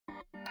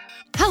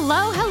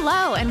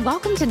Hello, and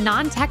welcome to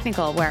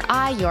Non-Technical, where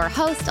I, your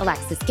host,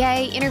 Alexis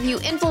Gay, interview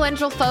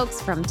influential folks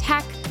from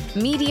tech,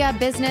 media,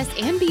 business,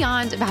 and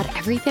beyond about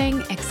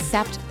everything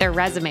except their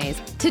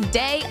resumes.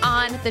 Today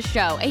on the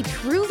show, a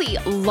truly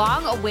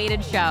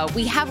long-awaited show,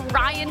 we have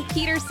Ryan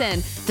Peterson,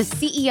 the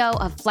CEO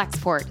of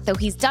Flexport, though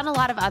he's done a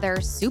lot of other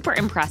super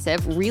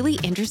impressive, really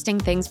interesting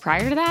things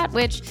prior to that,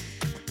 which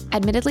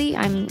admittedly,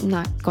 I'm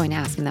not going to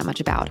ask him that much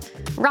about.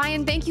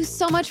 Ryan, thank you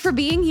so much for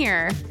being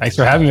here. Thanks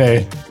for having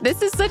me.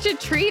 This is such a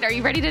treat. Are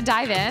you ready to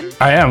dive in?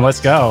 I am. Let's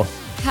go.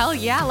 Hell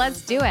yeah,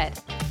 let's do it.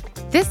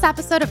 This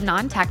episode of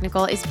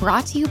Non-Technical is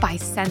brought to you by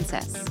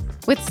Census.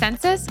 With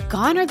Census,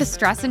 gone are the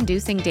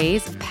stress-inducing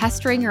days of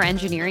pestering your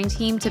engineering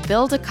team to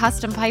build a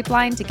custom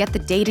pipeline to get the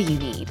data you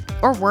need.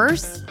 Or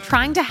worse,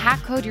 trying to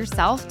hack code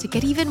yourself to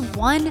get even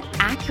one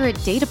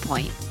accurate data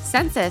point.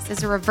 Census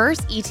is a reverse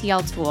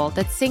ETL tool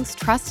that syncs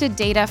trusted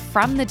data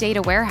from the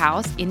data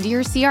warehouse into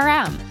your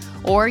CRM,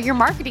 or your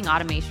marketing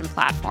automation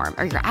platform,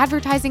 or your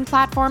advertising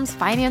platforms,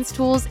 finance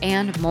tools,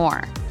 and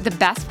more. The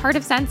best part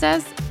of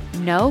Census?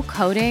 No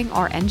coding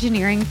or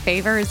engineering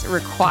favors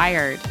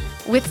required.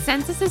 With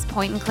Census's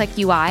point-and-click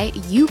UI,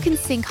 you can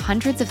sync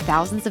hundreds of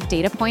thousands of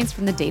data points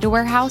from the data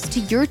warehouse to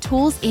your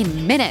tools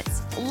in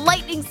minutes.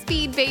 Lightning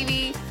speed,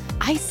 baby!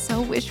 I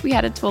so wish we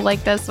had a tool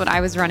like this when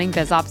I was running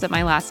BizOps at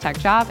my last tech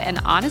job, and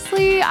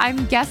honestly,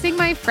 I'm guessing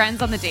my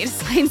friends on the data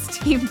science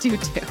team do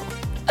too.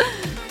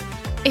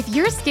 If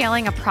you're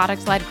scaling a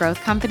product-led growth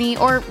company,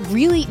 or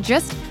really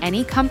just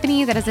any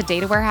company that has a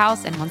data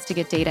warehouse and wants to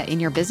get data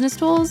in your business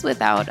tools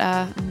without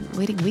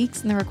waiting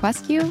weeks in the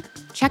request queue,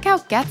 check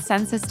out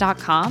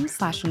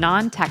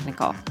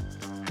getcensus.com/non-technical.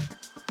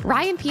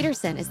 Ryan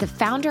Peterson is the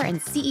founder and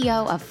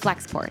CEO of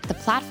Flexport, the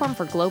platform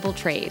for global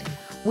trade.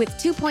 With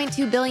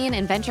 $2.2 billion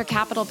in venture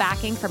capital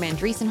backing from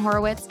Andreessen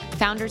Horowitz,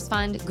 Founders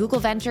Fund, Google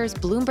Ventures,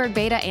 Bloomberg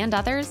Beta, and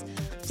others,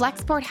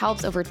 Flexport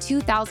helps over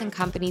 2,000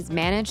 companies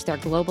manage their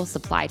global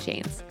supply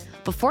chains.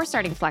 Before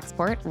starting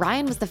Flexport,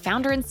 Ryan was the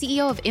founder and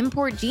CEO of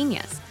Import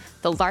Genius,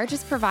 the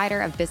largest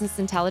provider of business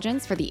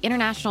intelligence for the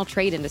international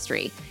trade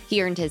industry.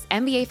 He earned his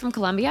MBA from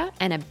Columbia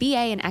and a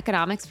BA in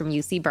economics from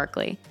UC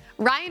Berkeley.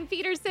 Ryan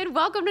Peterson,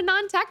 welcome to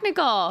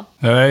Non-Technical.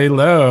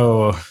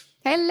 Hello.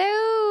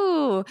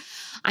 Hello.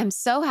 I'm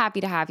so happy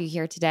to have you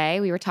here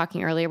today. We were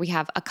talking earlier, we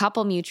have a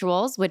couple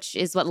mutuals, which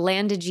is what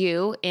landed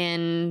you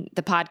in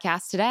the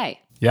podcast today.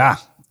 Yeah,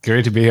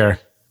 great to be here.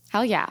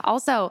 Hell yeah.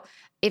 Also,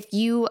 if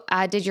you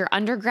did your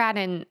undergrad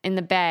in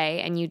the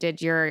Bay and you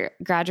did your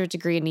graduate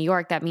degree in New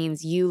York, that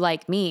means you,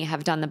 like me,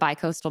 have done the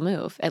bi-coastal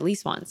move at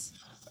least once.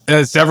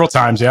 Several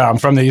times, yeah. I'm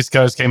from the East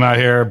Coast, came out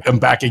here, I'm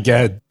back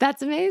again.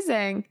 That's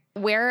amazing.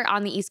 Where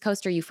on the East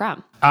Coast are you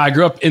from? I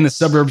grew up in the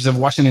suburbs of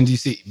Washington,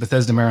 D.C.,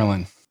 Bethesda,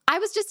 Maryland. I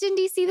was just in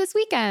D.C. this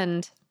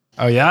weekend.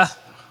 Oh, yeah?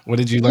 What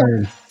did you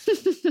learn?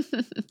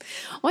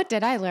 What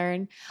did I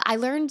learn? I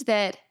learned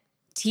that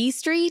T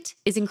Street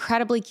is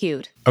incredibly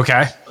cute.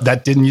 Okay.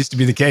 That didn't used to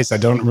be the case. I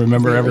don't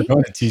remember ever Really?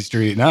 going to T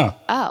Street. No.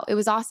 Oh, it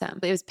was awesome.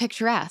 It was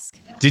picturesque.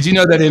 Did you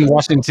know that in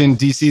Washington,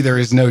 D.C., there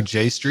is no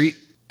J Street?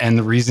 And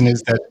the reason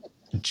is that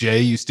J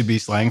used to be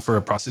slang for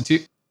a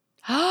prostitute.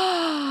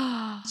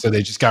 So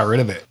they just got rid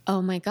of it.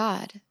 Oh my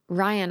God.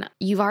 Ryan,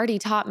 you've already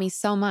taught me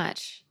so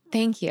much.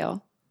 Thank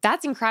you.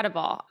 That's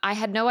incredible. I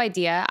had no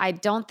idea. I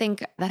don't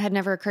think that had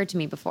never occurred to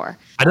me before.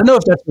 I don't know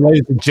if that's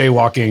related to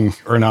jaywalking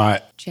or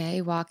not.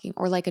 Jaywalking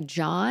or like a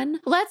John?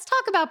 Let's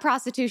talk about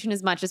prostitution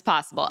as much as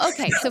possible.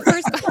 Okay, so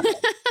first,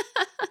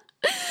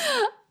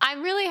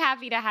 I'm really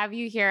happy to have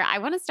you here. I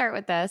want to start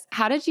with this.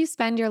 How did you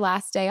spend your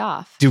last day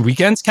off? Do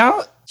weekends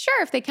count?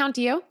 Sure, if they count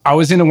to you. I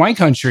was in the wine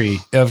country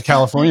of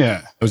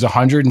California. It was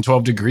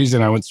 112 degrees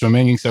and I went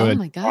swimming. So Oh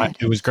my God.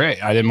 it was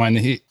great. I didn't mind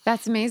the heat.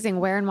 That's amazing.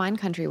 Where in wine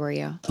country were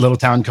you? Little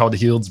town called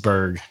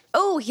Healdsburg.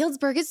 Oh,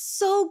 Healdsburg is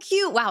so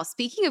cute. Wow,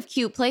 speaking of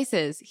cute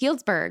places,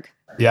 Healdsburg.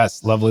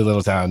 Yes, lovely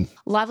little town.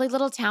 Lovely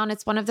little town.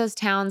 It's one of those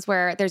towns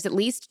where there's at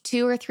least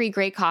 2 or 3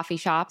 great coffee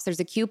shops.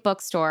 There's a cute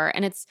bookstore.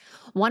 And it's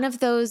one of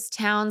those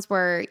towns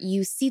where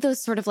you see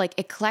those sort of like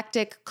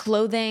eclectic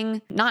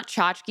clothing, not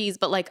tchotchkes,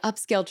 but like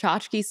upscale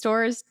tchotchke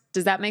stores.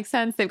 Does that make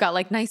sense? They've got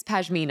like nice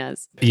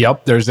pashminas.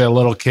 Yep. There's a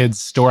little kid's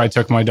store. I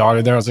took my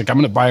daughter there. I was like, I'm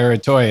going to buy her a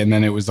toy. And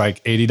then it was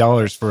like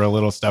 $80 for a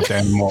little stuffed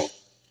animal.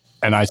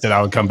 And I said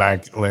I would come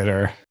back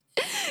later.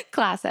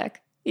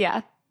 Classic.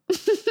 Yeah.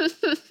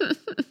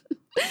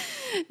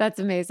 That's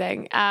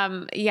amazing.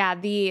 Yeah,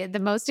 the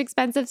most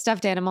expensive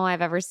stuffed animal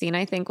I've ever seen,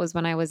 I think, was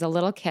when I was a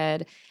little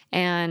kid.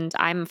 And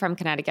I'm from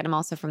Connecticut. I'm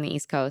also from the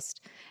East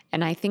Coast.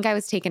 And I think I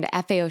was taken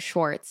to FAO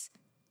Schwartz.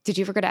 Did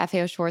you ever go to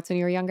FAO Schwartz when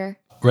you were younger?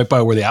 Right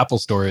by where the Apple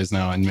store is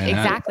now in Manhattan.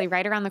 Exactly,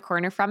 right around the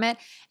corner from it.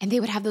 And they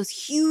would have those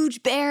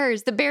huge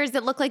bears, the bears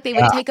that look like they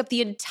would take up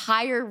the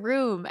entire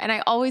room. And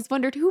I always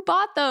wondered who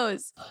bought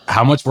those.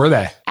 How much were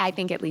they? I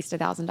think at least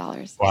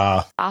 $1,000.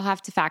 Wow. I'll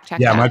have to fact check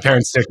Yeah, that. my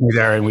parents took me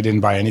there and we didn't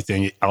buy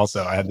anything.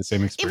 Also, I had the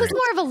same It experience. was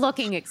more of a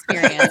looking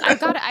experience.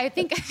 I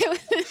think it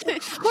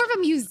was more of a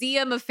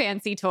museum of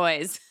fancy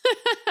toys.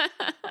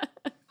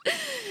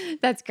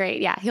 That's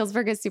great. Yeah,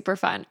 Healdsburg is super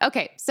fun.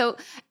 Okay, so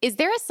is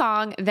there a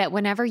song that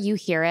whenever you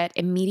hear it,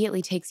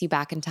 immediately takes you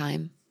back in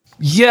time?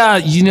 Yeah,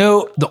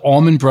 the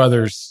Allman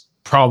Brothers,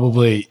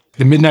 probably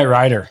the Midnight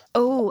Rider.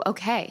 Oh,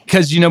 okay.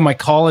 Because, my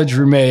college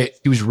roommate,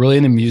 he was really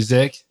into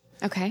music.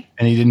 Okay.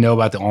 And he didn't know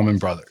about the Allman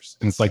Brothers.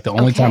 And it's like the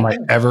only time I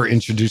ever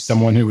introduced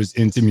someone who was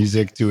into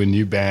music to a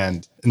new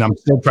band. And I'm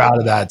so proud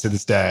of that to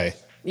this day.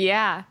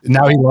 Yeah.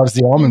 Now he loves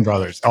the Allman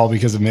Brothers, all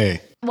because of me.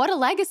 What a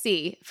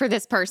legacy for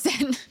this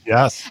person.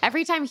 Yes.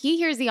 Every time he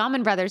hears the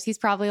Allman Brothers, he's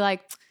probably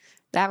like,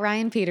 that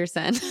Ryan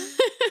Peterson.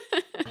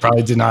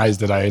 Probably denies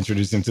that I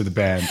introduced him to the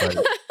band,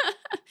 but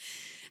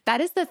that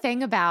is the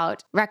thing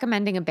about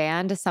recommending a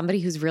band to somebody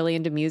who's really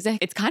into music.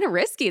 It's kind of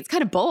risky. It's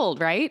kind of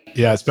bold, right?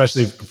 Yeah,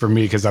 especially for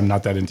me because I'm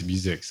not that into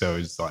music. So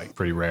it's like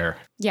pretty rare.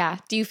 Yeah.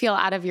 Do you feel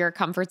out of your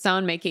comfort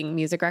zone making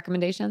music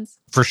recommendations?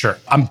 For sure.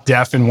 I'm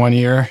deaf in one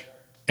ear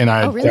and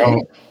I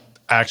don't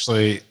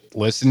actually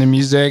listen to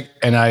music.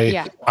 And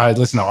I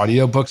listen to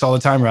audiobooks all the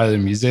time rather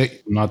than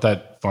music. Not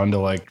that fun to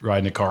like ride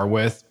in a car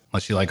with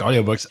unless you like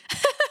audiobooks.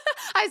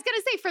 I was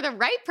going to say, for the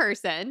right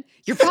person,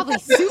 you're probably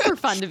super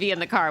fun to be in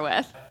the car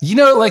with.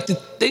 Like the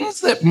things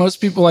that most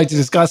people like to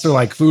discuss are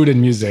like food and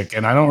music.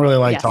 And I don't really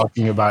like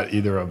talking about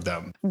either of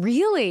them.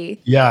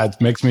 Really? Yeah, it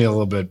makes me a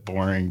little bit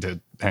boring to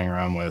hang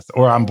around with.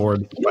 Or I'm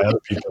bored by other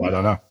people. I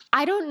don't know.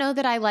 I don't know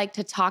that I like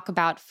to talk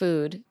about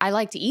food. I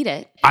like to eat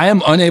it. I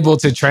am unable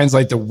to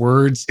translate the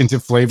words into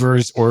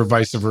flavors or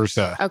vice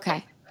versa.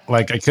 Okay.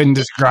 Like I couldn't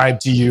describe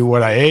to you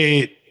what I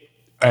ate.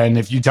 And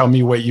if you tell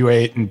me what you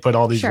ate and put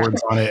all these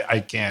words on it, I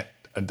can't.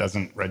 It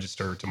doesn't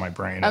register to my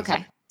brain.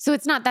 Okay. So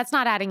that's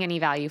not adding any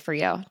value for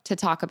you to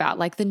talk about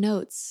like the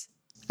notes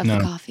of the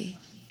coffee.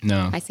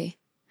 No. I see.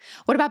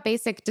 What about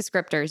basic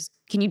descriptors?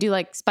 Can you do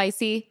like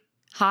spicy,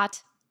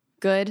 hot,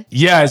 good?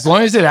 Yeah, as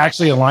long as it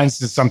actually aligns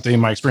to something in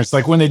my experience.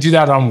 Like when they do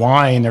that on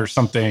wine or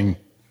something.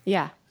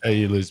 Yeah.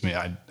 You lose me.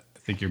 I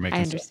think you're making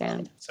I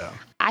understand. So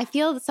I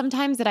feel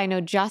sometimes that I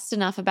know just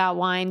enough about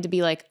wine to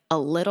be like a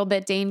little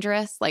bit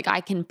dangerous. Like I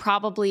can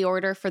probably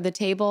order for the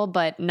table,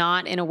 but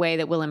not in a way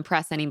that will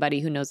impress anybody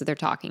who knows what they're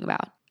talking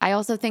about. I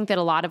also think that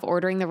a lot of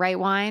ordering the right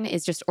wine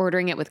is just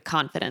ordering it with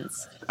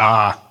confidence.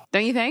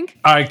 Don't you think?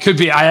 It could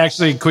be. I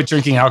actually quit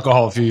drinking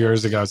alcohol a few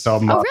years ago. So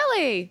I'm Oh,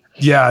 really?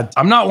 Yeah.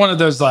 I'm not one of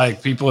those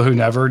like people who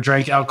never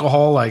drank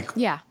alcohol. Like,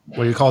 what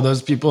do you call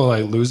those people?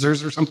 Like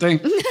losers or something?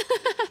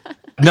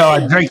 No,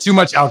 I drank too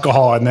much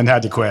alcohol and then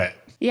had to quit.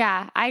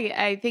 Yeah,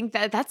 I think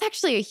that's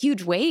actually a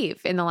huge wave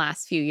in the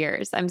last few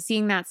years. I'm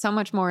seeing that so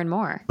much more and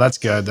more. That's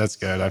good. That's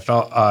good. I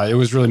felt it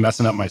was really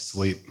messing up my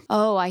sleep.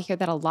 Oh, I hear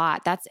that a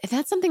lot. That's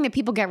something that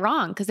people get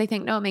wrong because they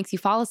think, no, it makes you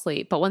fall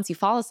asleep. But once you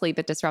fall asleep,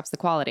 it disrupts the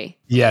quality.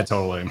 Yeah,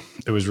 totally.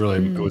 It was really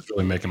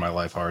making my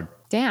life hard.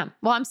 Damn.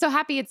 Well, I'm so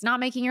happy it's not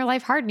making your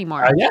life hard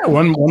anymore. Yeah,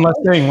 one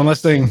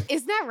less thing.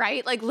 Isn't that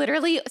right? Like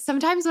literally,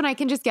 sometimes when I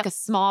can just get a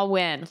small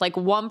win, like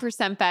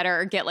 1% better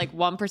or get like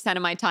 1%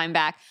 of my time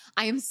back,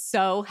 I am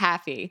so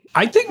happy.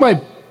 I think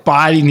my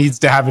body needs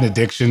to have an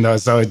addiction though,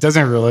 so it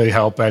doesn't really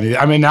help any.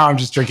 I mean, now I'm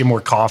just drinking more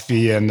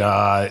coffee and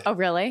Oh,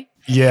 really?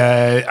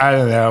 Yeah, I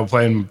don't know,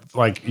 playing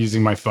like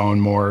using my phone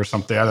more or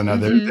something. I don't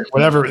know.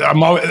 Whatever.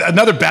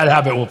 Another bad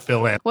habit will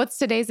fill in. What's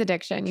today's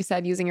addiction? You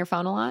said using your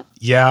phone a lot?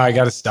 Yeah, I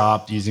got to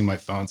stop using my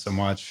phone so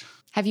much.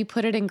 Have you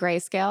put it in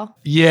grayscale?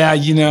 Yeah,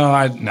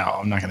 I'm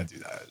not going to do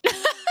that.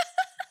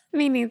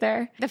 Me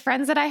neither. The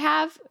friends that I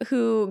have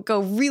who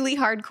go really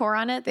hardcore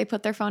on it, they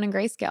put their phone in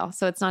grayscale,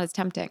 so it's not as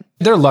tempting.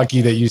 They're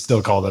lucky that you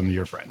still call them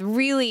your friend.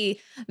 Really,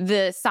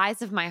 the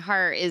size of my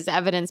heart is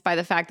evidenced by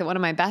the fact that one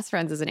of my best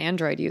friends is an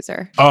Android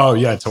user. Oh,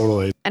 yeah,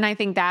 totally. And I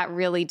think that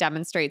really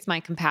demonstrates my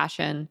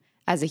compassion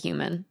as a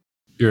human.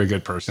 You're a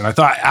good person. I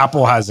thought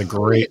Apple has a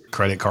great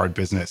credit card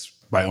business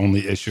by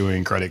only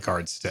issuing credit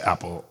cards to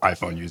Apple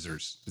iPhone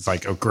users. It's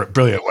like a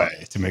brilliant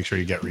way to make sure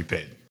you get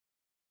repaid.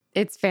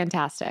 It's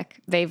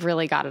fantastic. They've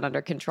really got it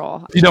under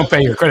control. If you don't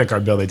pay your credit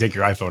card bill, they take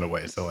your iPhone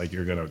away. So like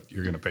you're gonna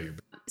pay your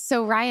bill.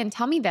 So Ryan,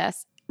 tell me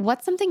this.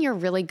 What's something you're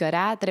really good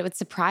at that it would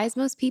surprise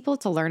most people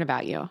to learn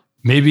about you?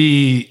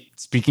 Maybe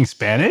speaking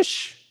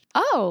Spanish.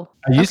 Oh,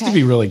 I used to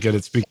be really good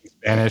at speaking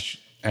Spanish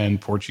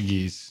and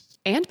Portuguese.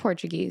 And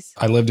Portuguese.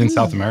 I lived in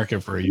South America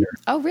for a year.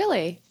 Oh,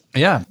 really?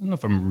 Yeah. I don't know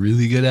if I'm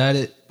really good at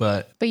it,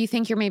 but you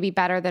think you're maybe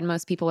better than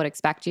most people would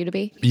expect you to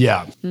be?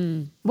 Yeah.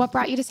 What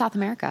brought you to South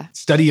America?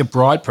 Study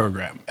abroad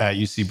program at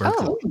UC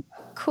Berkeley. Oh,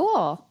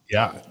 cool.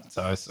 Yeah.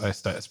 So I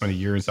spent a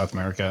year in South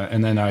America.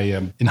 And then I,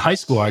 in high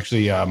school,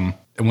 actually, I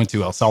went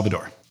to El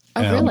Salvador.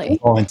 Oh, really?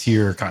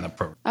 Volunteer kind of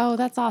program. Oh,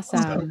 that's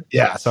awesome.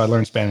 So I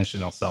learned Spanish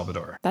in El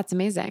Salvador. That's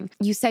amazing.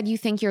 You said you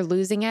think you're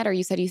losing it, or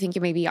you said you think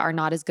you maybe are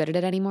not as good at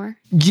it anymore?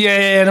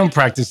 Yeah, I don't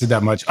practice it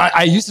that much.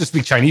 I used to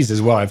speak Chinese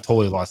as well. I've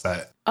totally lost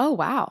that. Oh,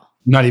 wow.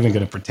 I'm not even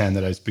going to pretend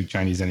that I speak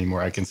Chinese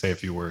anymore. I can say a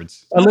few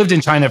words. I lived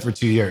in China for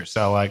 2 years.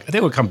 So like, I think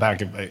it would come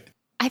back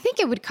I think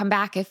it would come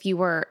back if you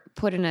were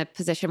put in a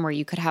position where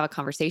you could have a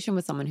conversation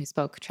with someone who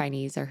spoke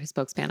Chinese or who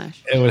spoke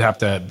Spanish. It would have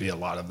to be a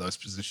lot of those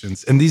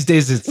positions. And these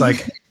days it's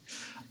like,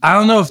 I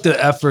don't know if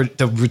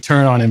the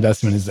return on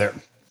investment is there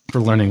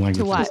for learning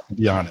languages, to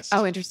be honest.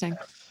 Oh, interesting.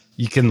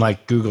 you can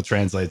like Google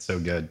Translate so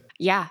good.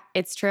 Yeah,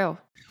 it's true.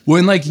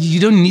 When like you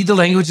don't need the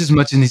language as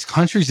much in these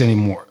countries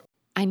anymore.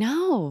 I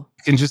know.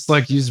 You can just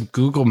like use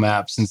Google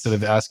Maps instead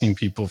of asking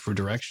people for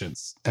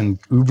directions, and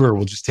Uber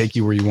will just take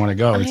you where you want to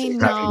go. I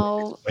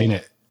know. Explain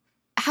it.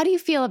 How do you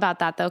feel about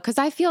that though? Because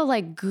I feel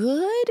like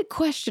good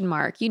question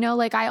mark.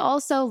 Like I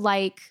also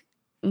like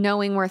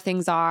knowing where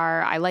things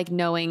are. I like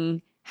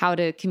knowing how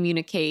to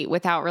communicate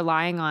without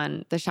relying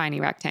on the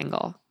shiny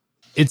rectangle.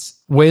 It's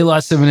way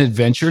less of an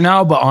adventure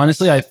now, but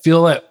honestly, I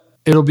feel that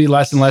it'll be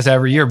less and less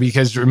every year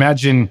because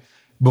imagine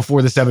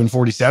before the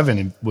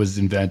 747 was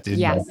invented.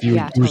 Yes,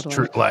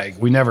 totally. Like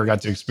we never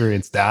got to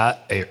experience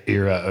that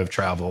era of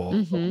travel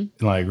and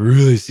like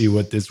really see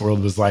what this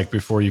world was like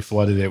before you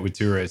flooded it with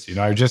tourists.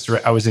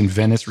 I was in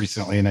Venice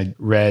recently and I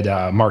read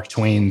Mark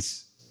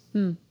Twain's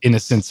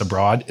Innocents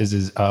Abroad is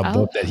his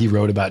book that he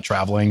wrote about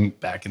traveling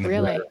back in the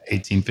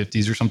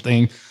 1850s or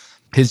something.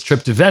 His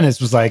trip to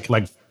Venice was like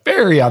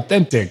very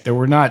authentic. There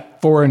were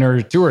not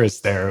foreigner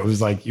tourists there. It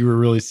was like you were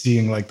really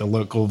seeing like the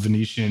local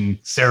Venetian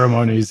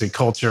ceremonies and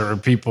culture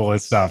and people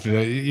and stuff.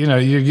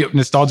 You get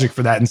nostalgic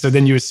for that. And so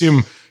then you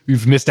assume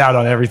you've missed out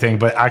on everything,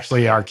 but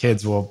actually our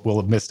kids will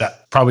have missed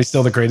out. Probably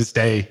still the greatest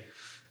day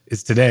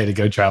is today to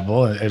go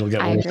travel. And it'll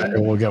get worse.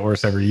 It will get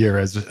worse every year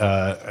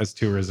as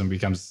tourism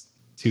becomes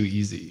too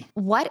easy.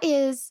 What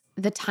is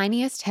the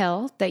tiniest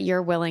hill that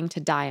you're willing to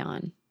die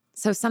on?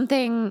 So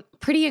something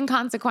pretty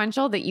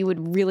inconsequential that you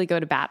would really go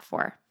to bat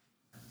for.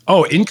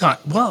 Oh,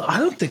 well, I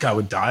don't think I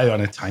would die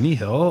on a tiny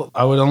hill.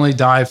 I would only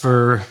die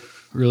for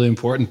really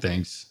important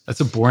things. That's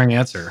a boring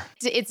answer.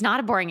 It's not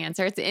a boring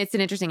answer. It's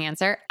an interesting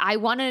answer. I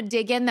want to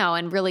dig in though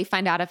and really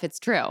find out if it's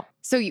true.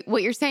 So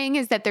what you're saying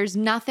is that there's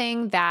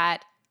nothing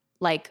that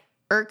like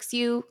irks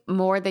you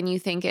more than you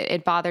think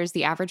it bothers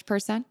the average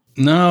person?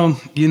 No,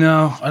 I don't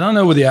know I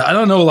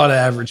don't know a lot of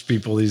average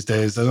people these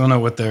days. I don't know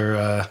what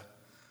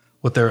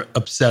they're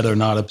upset or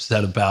not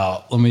upset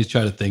about. Let me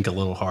try to think a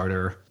little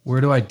harder. Where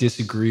do I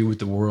disagree with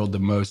the world the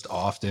most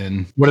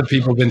often? What have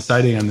people been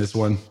citing on this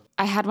one?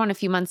 I had one a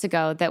few months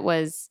ago that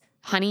was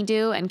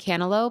honeydew and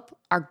cantaloupe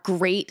are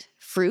great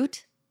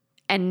fruit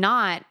and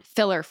not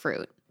filler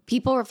fruit.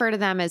 People refer to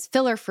them as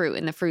filler fruit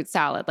in the fruit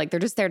salad. Like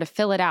they're just there to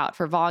fill it out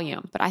for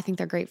volume, but I think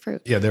they're great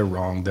fruit. Yeah, they're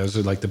wrong. Those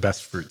are like the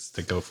best fruits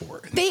to go for.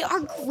 They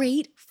are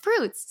great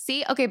fruits.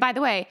 See? Okay, by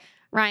the way,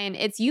 Ryan,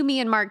 it's you, me,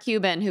 and Mark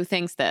Cuban who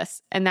thinks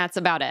this, and that's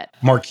about it.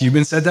 Mark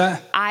Cuban said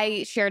that?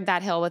 I shared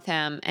that hill with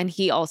him, and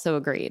he also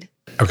agreed.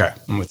 Okay,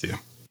 I'm with you.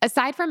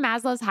 Aside from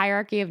Maslow's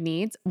hierarchy of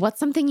needs, what's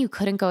something you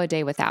couldn't go a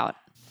day without?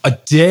 A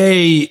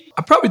day?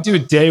 I'd probably do a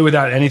day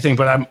without anything,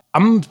 but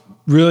I'm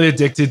really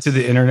addicted to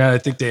the internet. I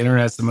think the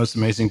internet's the most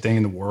amazing thing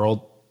in the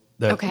world.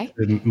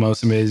 The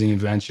most amazing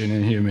invention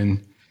in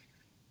human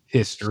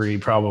history,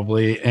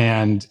 probably.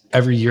 And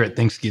every year at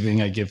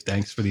Thanksgiving, I give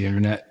thanks for the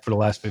internet for the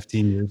last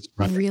 15 years.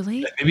 Running.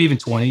 Really? Maybe even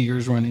 20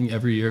 years running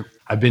every year.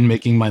 I've been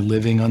making my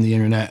living on the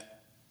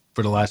internet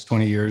for the last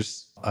 20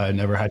 years. I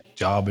never had a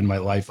job in my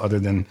life other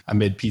than I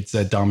made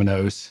pizza at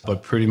Domino's.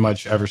 But pretty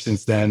much ever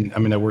since then,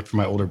 I worked for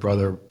my older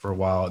brother for a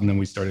while and then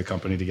we started a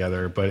company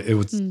together. But it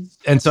was,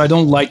 and so I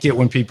don't like it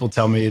when people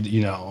tell me,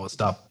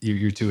 stop,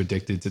 you're too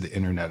addicted to the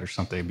internet or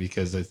something,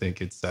 because I think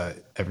it's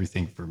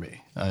everything for me.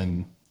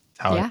 And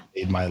how I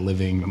made my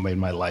living and made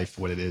my life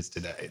what it is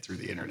today through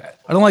the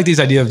internet. I don't like these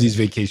idea of these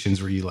vacations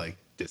where you like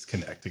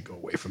disconnect and go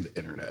away from the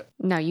internet.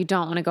 No, you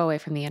don't want to go away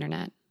from the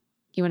internet.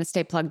 You want to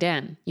stay plugged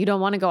in. You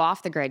don't want to go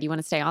off the grid. You want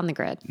to stay on the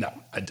grid. No,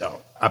 I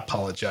don't. I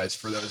apologize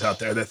for those out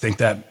there that think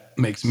that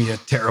makes me a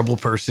terrible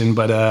person,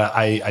 but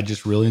I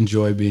just really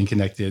enjoy being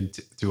connected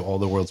to all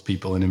the world's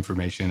people and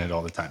information at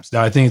all the times.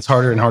 Now, I think it's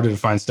harder and harder to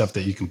find stuff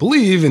that you can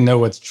believe and know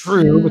what's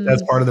true, but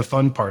that's part of the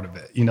fun part of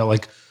it.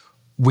 Like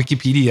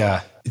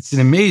Wikipedia, it's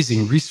an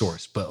amazing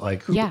resource, but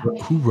like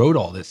who wrote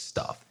all this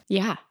stuff?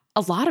 Yeah,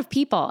 a lot of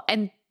people.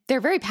 And they're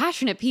very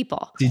passionate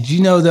people. Did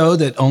you know, though,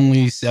 that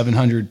only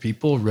 700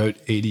 people wrote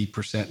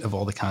 80% of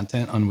all the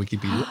content on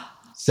Wikipedia?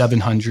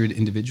 700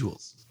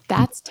 individuals.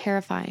 That's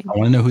terrifying. I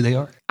want to know who they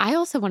are. I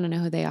also want to know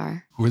who they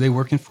are. Who are they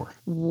working for?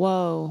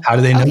 Whoa. How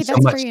do they know so much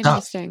stuff? That's very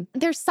interesting.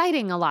 They're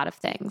citing a lot of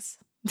things.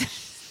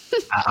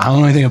 I don't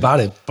know anything about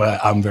it,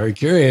 but I'm very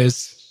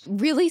curious.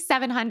 Really?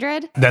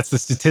 700? That's the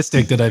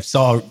statistic that I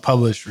saw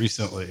published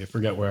recently. I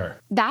forget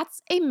where.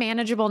 That's a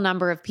manageable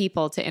number of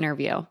people to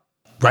interview.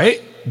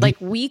 Right? Like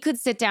we could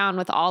sit down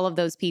with all of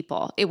those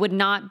people. It would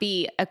not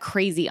be a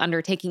crazy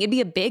undertaking. It'd be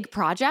a big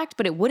project,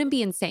 but it wouldn't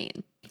be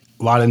insane.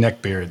 A lot of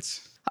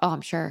neckbeards. Oh, I'm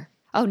sure.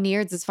 Oh,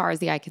 neards as far as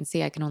the eye can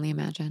see. I can only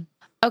imagine.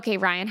 Okay,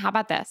 Ryan, how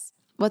about this?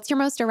 What's your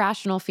most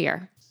irrational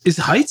fear? Is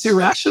heights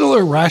irrational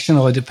or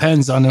rational? It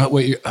depends on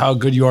how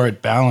good you are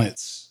at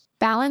balance.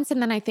 Balance,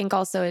 and then I think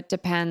also it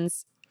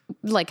depends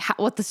like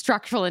what the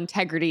structural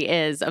integrity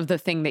is of the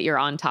thing that you're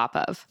on top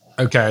of.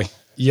 Okay.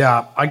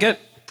 Yeah, I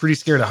get pretty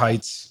scared of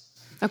heights.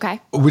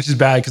 Okay. Which is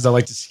bad because I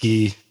like to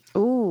ski.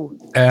 Ooh.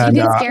 And, do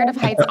you get scared of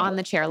heights on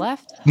the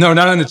chairlift? No,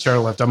 not on the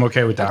chairlift. I'm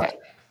okay with that. Okay.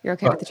 You're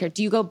okay with the chair.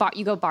 Do you go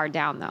bar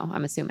down though,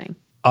 I'm assuming?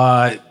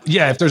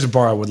 Yeah, if there's a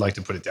bar, I would like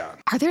to put it down.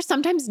 Are there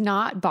sometimes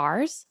not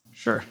bars?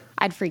 Sure.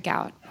 I'd freak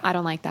out. I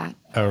don't like that.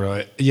 Oh,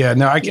 really? Yeah,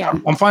 no,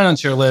 I'm fine on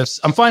chairlifts.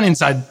 I'm fine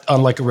inside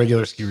on like a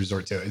regular ski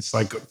resort too. It's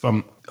like if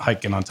I'm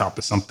hiking on top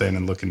of something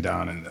and looking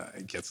down and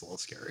it gets a little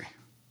scary.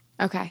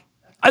 Okay.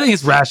 I think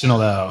it's rational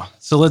though.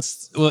 So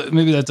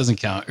maybe that doesn't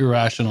count.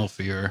 Irrational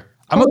fear.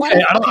 I'm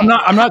okay.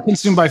 I'm not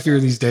consumed by fear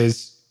these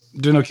days.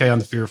 I'm doing okay on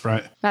the fear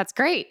front. That's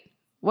great.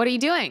 What are you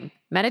doing?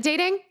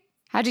 Meditating?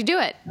 How'd you do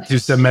it? Do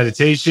some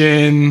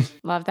meditation.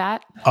 Love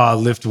that.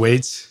 Lift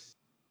weights.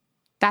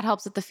 That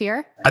helps with the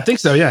fear? I think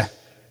so, yeah.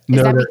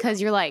 Is that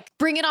because you're like,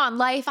 bring it on,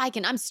 life.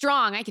 I'm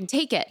strong. I can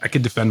take it. I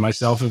could defend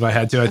myself if I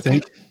had to, I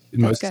think,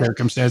 in most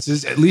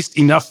circumstances. At least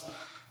enough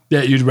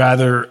that you'd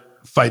rather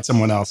fight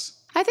someone else.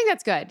 I think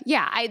that's good.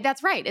 Yeah,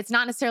 that's right. It's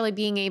not necessarily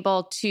being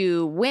able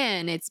to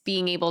win. It's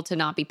being able to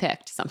not be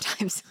picked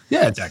sometimes.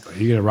 Yeah, exactly.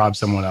 You're going to rob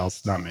someone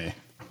else, not me.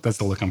 That's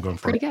the look I'm going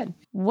for. Pretty good.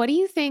 What do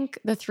you think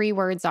the 3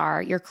 words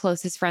are your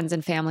closest friends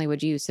and family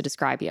would use to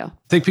describe you? I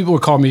think people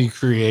would call me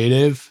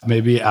creative,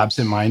 maybe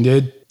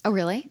absent-minded. Oh,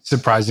 really?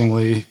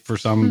 Surprisingly, for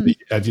some,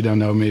 if you don't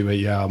know me, but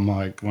yeah, I'm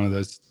like one of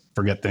those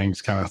forget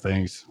things kind of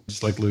things.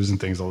 Just like losing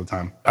things all the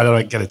time. I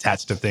don't get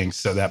attached to things,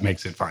 so that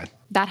makes it fine.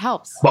 That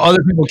helps. But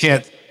other people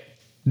can't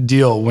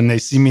deal when they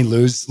see me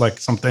lose like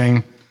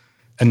something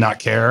and not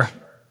care.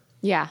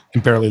 Yeah.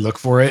 And barely look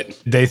for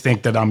it. They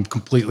think that I'm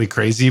completely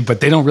crazy,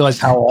 but they don't realize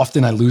how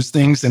often I lose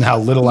things and how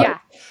little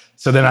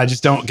so then I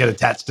just don't get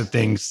attached to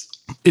things.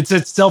 It's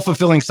a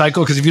self-fulfilling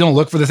cycle because if you don't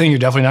look for the thing, you're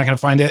definitely not going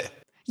to find it.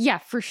 Yeah,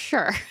 for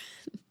sure.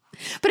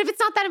 But if it's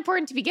not that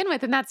important to begin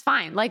with, then that's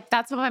fine. Like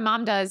that's what my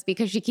mom does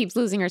because she keeps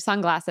losing her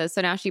sunglasses.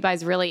 So now she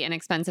buys really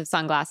inexpensive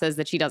sunglasses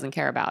that she doesn't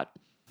care about.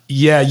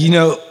 Yeah.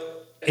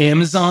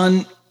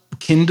 Amazon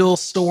Kindle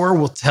store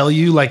will tell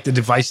you like the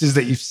devices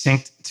that you've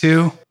synced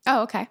to.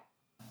 Oh, okay.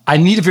 I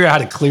need to figure out how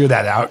to clear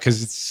that out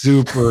because it's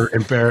super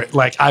embarrassing.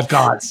 Like I've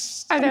got...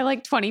 Are there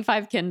like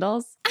 25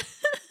 Kindles?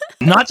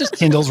 Not just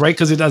Kindles, right?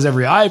 Because it does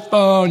every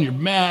iPhone, your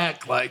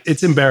Mac. Like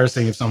it's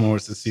embarrassing if someone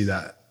was to see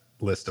that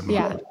list of mine.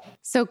 Yeah.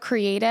 So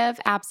creative,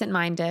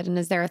 absent-minded. And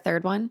is there a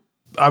third one?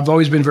 I've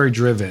always been very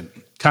driven,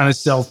 kind of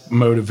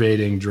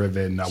self-motivating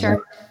driven.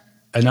 Sure.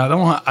 I'm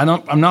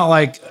not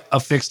like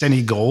affixed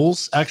any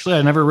goals. Actually,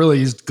 I never really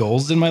used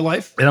goals in my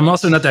life. And I'm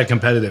also not that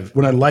competitive.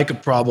 When I like a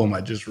problem,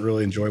 I just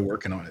really enjoy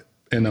working on it.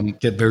 And I'm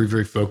get very,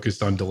 very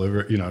focused on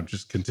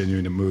just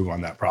continuing to move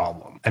on that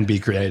problem and be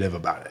creative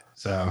about it.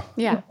 So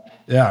yeah,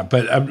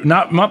 but I'm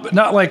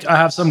not like I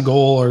have some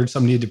goal or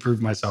some need to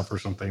prove myself or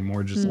something.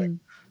 More just like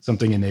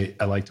something innate.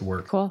 I like to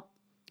work. Cool.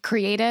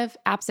 Creative,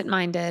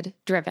 absent-minded,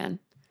 driven.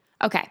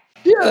 Okay.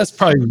 Yeah, that's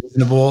probably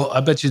reasonable.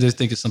 I bet you they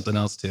think of something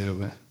else too.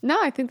 But. No,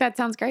 I think that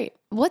sounds great.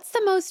 What's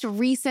the most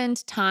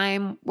recent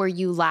time where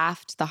you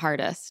laughed the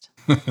hardest?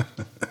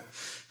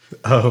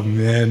 Oh,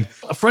 man.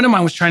 A friend of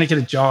mine was trying to get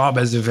a job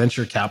as a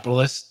venture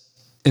capitalist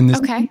in this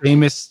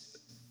famous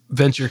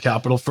venture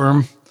capital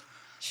firm.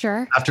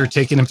 Sure. After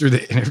taking him through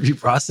the interview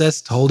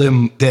process, told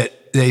him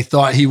that they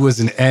thought he was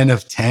an N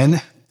of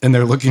 10 and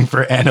they're looking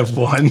for N of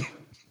 1.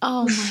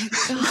 Oh, my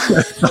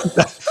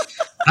God.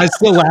 I'm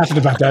still laughing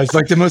about that. It's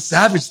like the most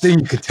savage thing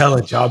you could tell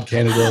a job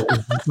candidate.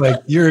 It's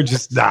like, you're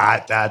just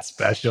not that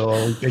special.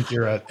 I think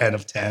you're an N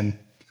of 10.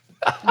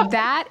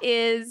 That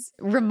is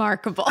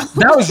remarkable.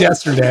 That was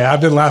yesterday.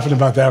 I've been laughing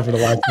about that for the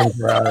last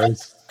 24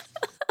 hours.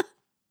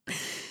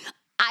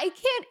 I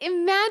can't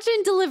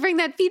imagine delivering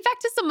that feedback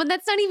to someone.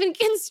 That's not even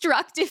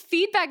constructive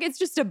feedback. It's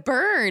just a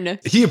burn.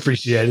 He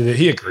appreciated it.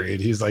 He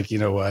agreed. He's like, you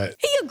know what?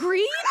 He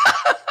agreed?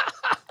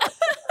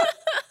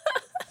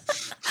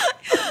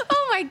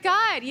 Oh my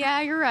God.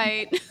 Yeah, you're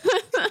right.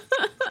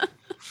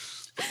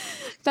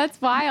 That's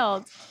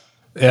wild.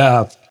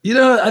 Yeah.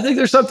 I think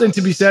there's something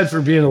to be said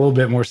for being a little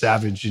bit more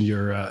savage in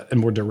your and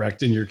more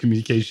direct in your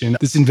communication.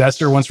 This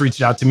investor once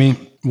reached out to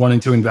me wanting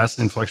to invest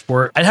in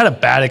Flexport. I'd had a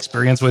bad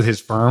experience with his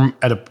firm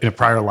in a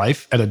prior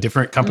life at a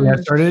different company I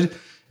started,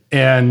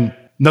 and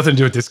nothing to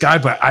do with this guy,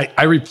 but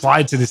I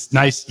replied to this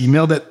nice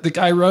email that the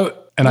guy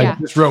wrote, and I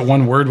just wrote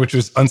one word, which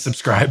was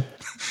unsubscribe.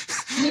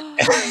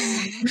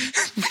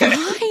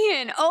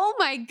 Ryan, oh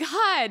my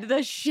God,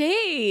 the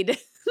shade.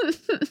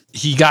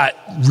 He got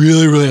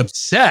really, really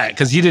upset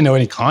because he didn't know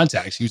any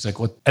contacts. He was like,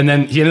 what? And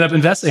then he ended up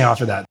investing off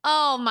of that.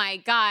 Oh my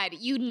God.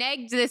 You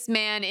negged this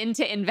man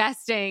into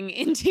investing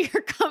into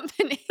your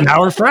company. Now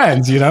we're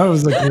friends, It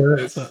was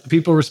like,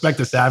 people respect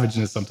the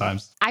savageness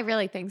sometimes. I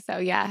really think so.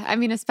 Yeah. I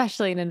mean,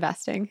 especially in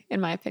investing, in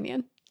my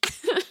opinion.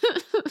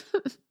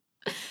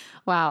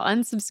 Wow.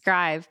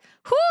 Unsubscribe.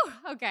 Whew.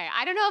 Okay.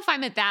 I don't know if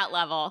I'm at that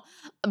level,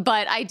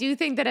 but I do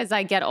think that as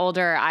I get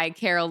older, I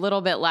care a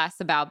little bit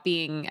less about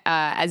being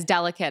as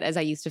delicate as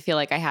I used to feel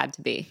like I had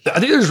to be. I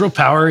think there's real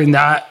power in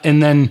that.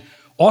 And then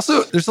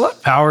also there's a lot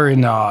of power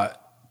in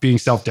being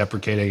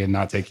self-deprecating and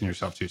not taking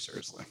yourself too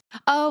seriously.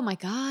 Oh my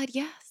God.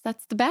 Yes.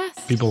 That's the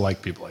best. People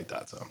like people like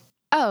that. So.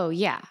 Oh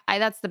yeah.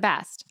 That's the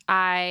best.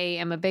 I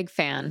am a big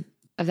fan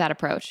of that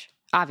approach.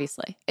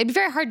 Obviously. It'd be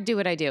very hard to do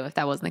what I do if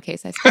that wasn't the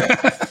case, I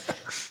suppose.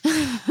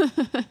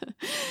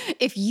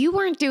 If you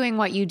weren't doing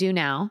what you do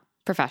now,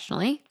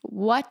 professionally,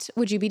 what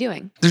would you be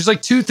doing? There's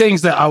like two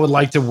things that I would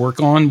like to work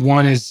on.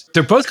 One is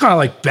they're both kind of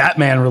like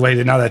Batman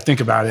related now that I think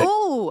about it.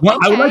 Oh,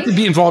 I would like to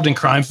be involved in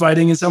crime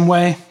fighting in some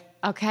way.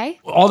 Okay.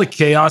 All the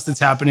chaos that's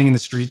happening in the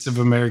streets of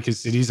America's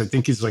cities, I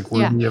think is like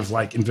worthy of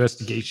like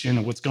investigation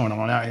of what's going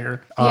on out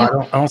here. I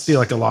don't see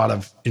like a lot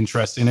of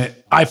interest in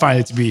it. I find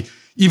it to be,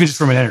 even just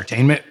from an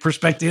entertainment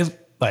perspective,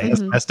 like that's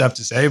messed up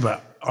to say,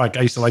 but like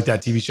I used to like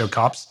that TV show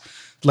Cops.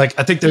 Like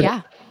I think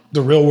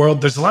the real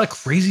world, there's a lot of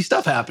crazy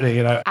stuff happening.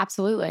 And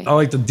Absolutely. I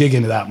like to dig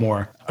into that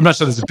more. I'm not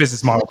sure there's a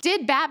business model.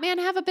 Did Batman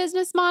have a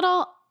business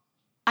model?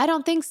 I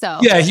don't think so.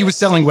 Yeah, he was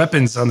selling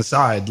weapons on the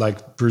side,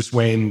 like Bruce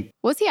Wayne.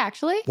 Was he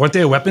actually? Weren't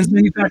they a weapons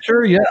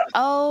manufacturer? Yeah.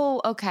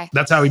 Oh, okay.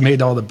 That's how he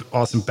made all the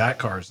awesome Bat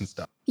cars and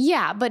stuff.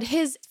 Yeah, but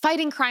his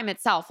fighting crime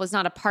itself was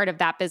not a part of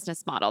that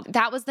business model.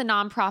 That was the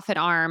nonprofit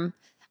arm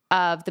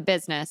of the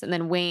business. And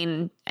then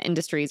Wayne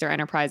Industries or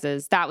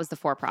Enterprises, that was the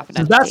for-profit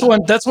entity.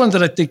 That's one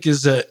that I think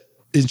is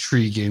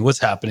intriguing. What's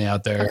happening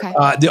out there? Okay.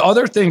 The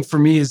other thing for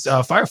me is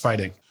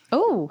firefighting.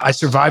 Oh. I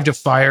survived a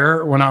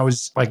fire when I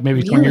was like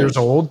maybe 20 years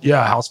old.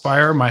 Yeah, a house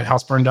fire. My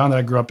house burned down that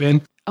I grew up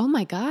in. Oh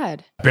my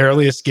God.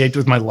 Barely escaped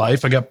with my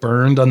life. I got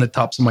burned on the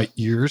tops of my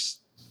ears.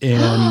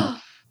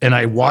 And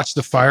I watched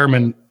the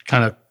firemen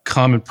kind of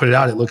come and put it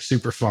out. It looked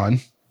super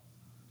fun.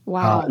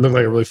 Wow. It looked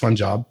like a really fun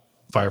job,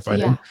 firefighting.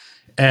 Yeah.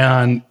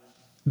 And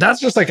that's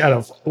just like at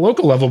a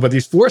local level, but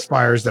these forest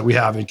fires that we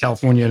have in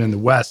California and in the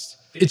West,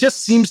 it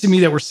just seems to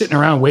me that we're sitting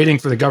around waiting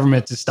for the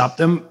government to stop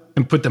them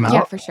and put them out.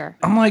 Yeah, for sure.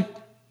 I'm like,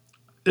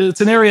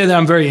 it's an area that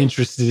I'm very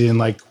interested in.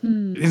 Like,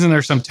 isn't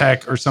there some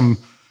tech or some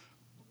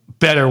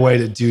better way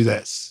to do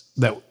this?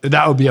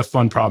 That would be a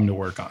fun problem to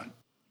work on.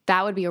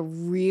 That would be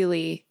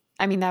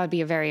that would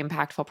be a very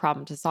impactful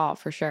problem to solve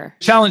for sure.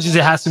 Challenge is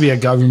it has to be a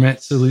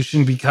government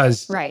solution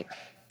because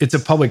it's a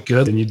public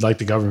good and you'd like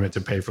the government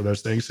to pay for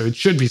those things. So it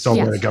should be solved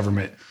by the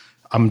government.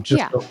 I'm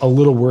just a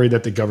little worried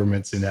that the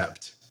government's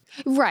inept.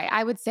 Right.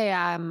 I would say,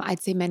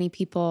 I'd say many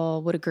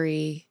people would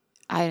agree.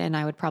 And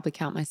I would probably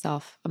count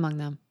myself among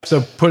them.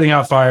 So putting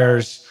out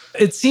fires,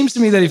 it seems to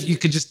me that if you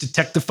could just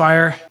detect the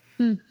fire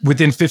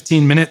within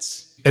 15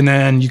 minutes and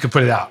then you could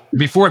put it out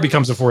before it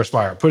becomes a forest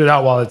fire, put it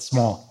out while it's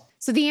small.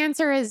 So the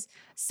answer is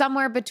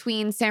somewhere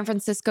between San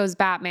Francisco's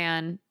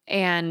Batman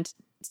and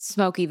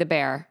Smokey the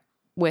Bear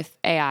with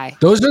AI.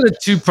 Those are the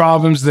two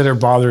problems that are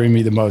bothering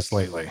me the most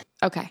lately.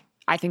 Okay.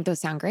 I think those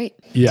sound great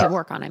to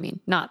work on. I mean,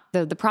 not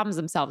the problems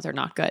themselves are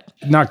not good.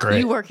 Not great.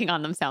 You working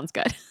on them sounds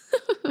good.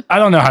 I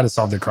don't know how to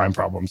solve the crime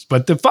problems,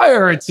 but the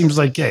fire, it seems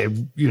like, hey,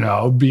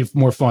 it'd be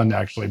more fun to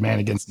actually man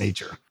against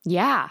nature.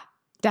 Yeah,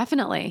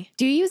 definitely.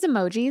 Do you use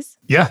emojis?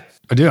 Yeah,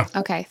 I do.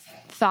 Okay.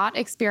 Thought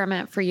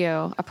experiment for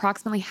you.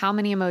 Approximately how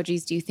many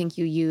emojis do you think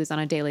you use on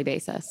a daily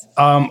basis?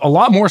 A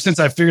lot more since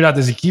I figured out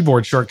there's a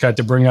keyboard shortcut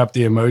to bring up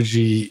the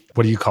emoji.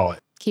 What do you call it?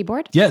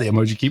 Keyboard? Yeah, the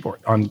emoji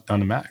keyboard on the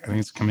Mac. I think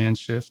it's Command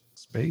Shift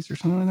Space or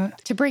something like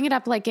that. To bring it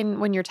up like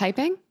when you're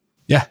typing?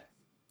 Yeah.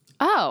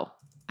 Oh,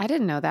 I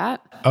didn't know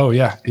that. Oh,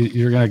 yeah.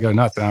 You're going to go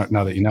nuts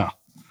now that you know.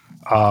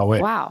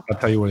 Wait. Wow. I'll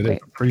tell you what it is.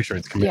 I'm pretty sure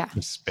it's Command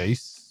Shift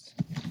Space.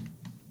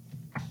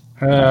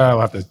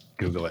 I'll have to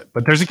Google it.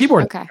 But there's a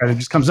keyboard and it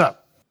just comes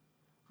up.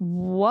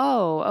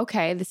 Whoa.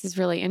 Okay. This is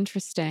really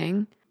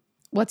interesting.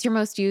 What's your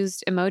most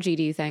used emoji,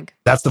 do you think?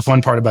 That's the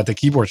fun part about the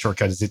keyboard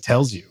shortcut is it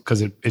tells you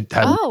because it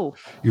has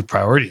your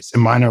priorities.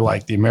 And mine are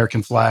like the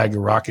American flag, a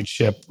rocket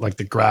ship, like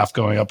the graph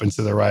going up and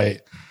to the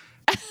right.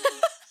 Can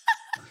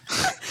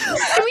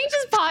we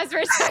just pause for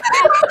a second?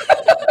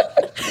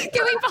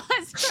 Can we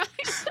pause?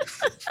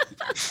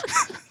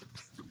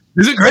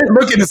 This is a great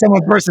look into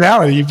someone's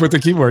personality. You put the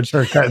keyboard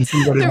shortcut and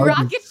see what the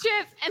rocket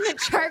ship and the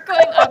chart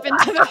going up and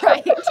to the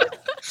right.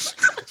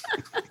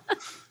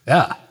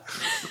 Yeah.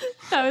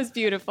 That was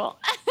beautiful.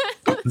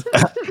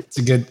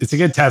 It's a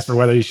good test for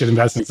whether you should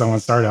invest in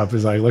someone's startup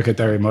is like, look at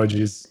their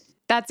emojis.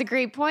 That's a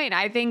great point.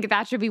 I think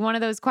that should be one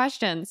of those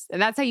questions. And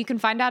that's how you can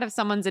find out if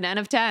someone's an N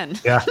of 10.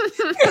 Yeah,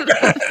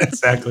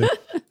 exactly.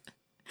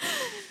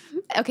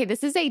 Okay,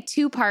 this is a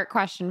 2-part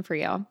question for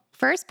you.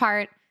 First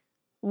part,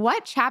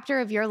 what chapter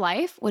of your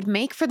life would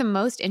make for the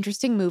most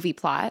interesting movie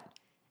plot?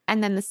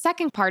 And then the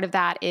second part of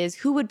that is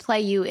who would play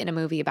you in a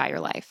movie about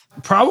your life?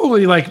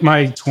 Probably like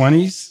my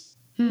 20s.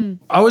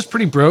 I was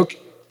pretty broke.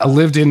 I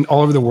lived in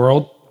all over the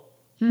world.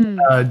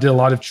 Did a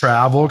lot of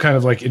travel, kind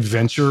of like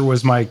adventure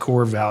was my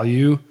core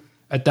value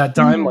at that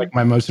time. Like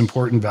my most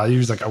important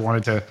values. Like I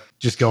wanted to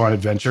just go on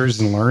adventures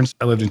and learn.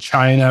 I lived in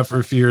China for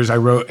a few years. I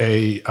wrote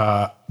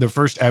the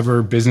first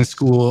ever business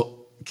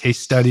school case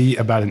study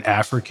about an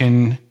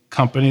African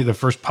company, the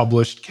first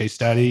published case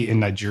study in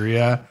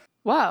Nigeria.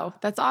 Whoa,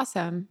 that's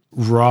awesome.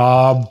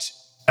 Robbed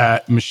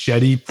at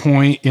machete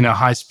point in a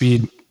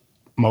high-speed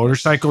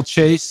motorcycle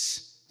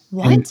chase.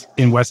 What?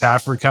 In West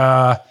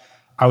Africa.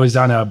 I was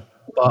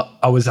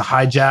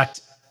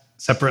hijacked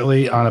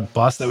separately on a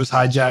bus that was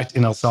hijacked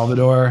in El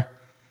Salvador.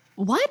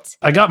 What?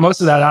 I got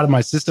most of that out of my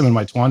system in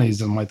my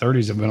 20s, and my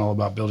 30s have been all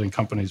about building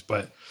companies.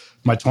 But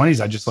my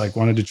 20s, I just like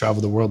wanted to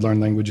travel the world, learn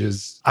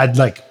languages. I'd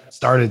like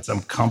started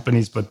some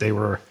companies, but they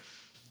were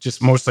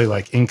just mostly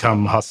like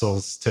income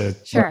hustles to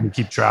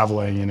keep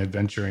traveling and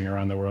adventuring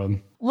around the world.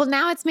 Well,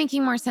 now it's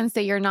making more sense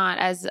that you're not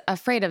as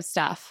afraid of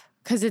stuff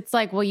because it's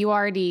like, well, you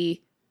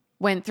already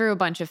went through a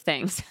bunch of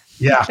things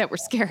that were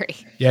scary.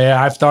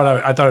 Yeah. I thought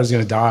I was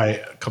going to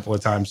die a couple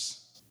of times.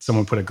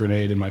 Someone put a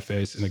grenade in my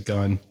face and a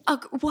gun.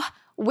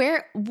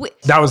 Where?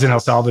 That was in El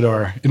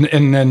Salvador.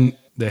 And then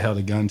they held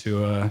a gun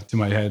to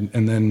my head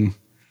and then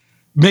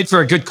made for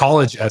a good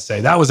college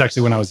essay. That was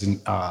actually when I was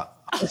in high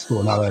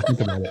school, now that I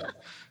think about it.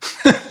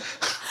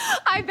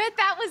 I bet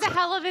that was a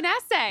hell of an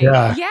essay.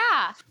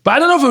 Yeah. But I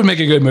don't know if it would make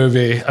a good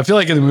movie. I feel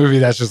like in a movie,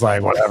 that's just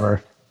like,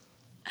 whatever.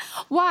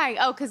 Why?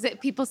 Oh, because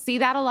people see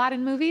that a lot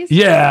in movies?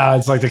 Yeah,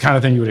 it's like the kind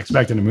of thing you would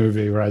expect in a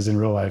movie, whereas in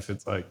real life,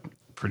 it's like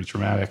pretty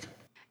traumatic.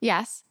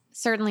 Yes,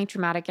 certainly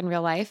traumatic in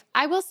real life.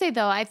 I will say,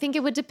 though, I think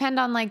it would depend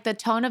on like the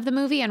tone of the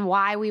movie and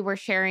why we were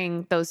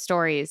sharing those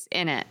stories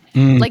in it.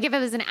 Like if it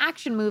was an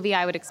action movie,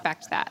 I would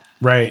expect that.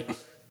 Right.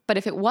 But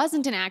if it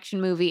wasn't an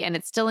action movie and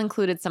it still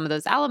included some of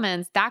those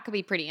elements, that could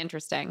be pretty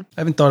interesting.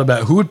 I haven't thought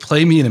about who would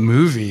play me in a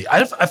movie.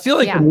 I feel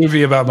like a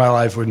movie about my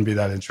life wouldn't be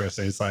that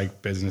interesting. It's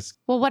like business.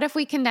 Well, what if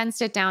we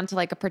condensed it down to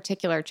like a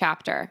particular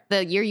chapter?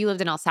 The year you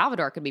lived in El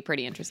Salvador could be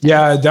pretty interesting.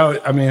 Yeah,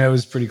 it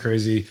was pretty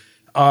crazy.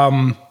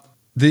 I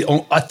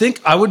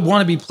think I would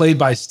want to be played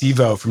by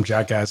Steve-O from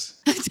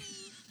Jackass.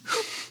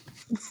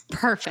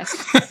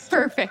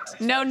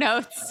 Perfect. No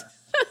notes.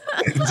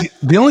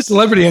 The only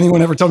celebrity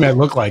anyone ever told me I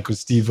look like was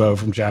Steve-O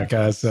from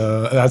Jackass.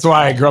 That's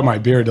why I grew up my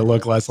beard to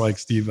look less like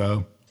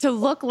Steve-O. To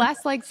look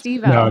less like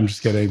Steve-O? No, I'm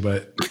just kidding,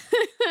 but...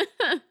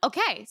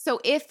 Okay, so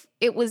if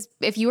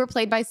you were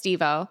played by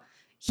Steve-O,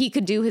 he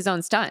could do his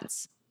own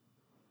stunts.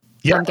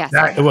 Yeah,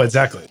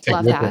 exactly. Take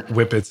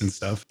whippets and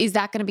stuff. Is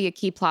that going to be a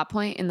key plot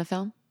point in the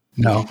film?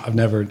 No, I've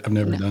never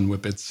done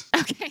whippets.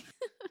 Okay.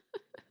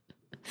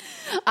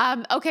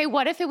 Okay,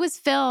 what if it was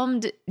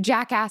filmed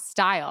Jackass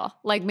style?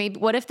 Like maybe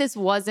what if this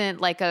wasn't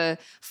like a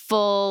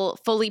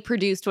fully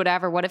produced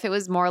whatever? What if it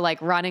was more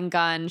like run and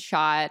gun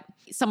shot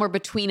somewhere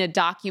between a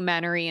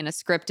documentary and a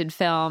scripted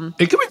film?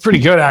 It could be pretty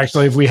good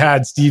actually if we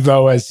had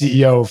Steve-O as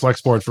CEO of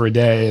Flexport for a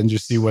day and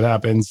just see what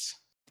happens.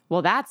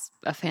 Well, that's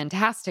a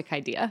fantastic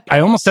idea. I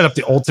almost set up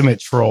the ultimate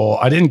troll.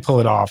 I didn't pull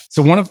it off.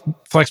 So one of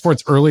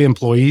Flexport's early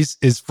employees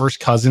is first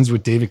cousins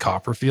with David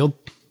Copperfield.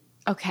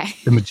 Okay.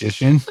 The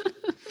magician.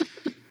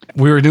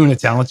 We were doing a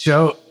talent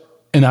show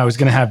and I was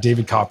going to have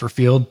David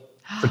Copperfield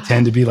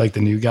pretend to be like the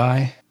new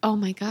guy. Oh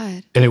my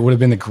God. And it would have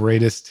been the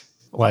greatest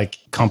like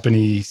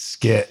company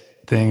skit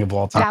thing of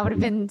all time. That would have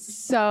been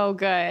so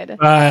good.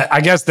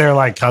 I guess they're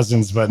like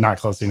cousins, but not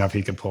close enough.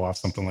 He could pull off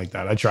something like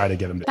that. I try to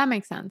get him. That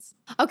makes sense.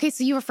 Okay,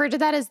 so you referred to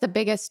that as the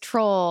biggest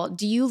troll.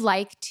 Do you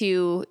like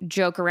to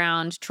joke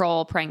around,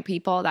 troll, prank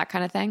people, that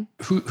kind of thing?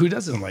 Who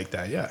doesn't like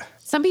that? Yeah.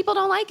 Some people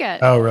don't like it.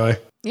 Oh, really?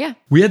 Yeah.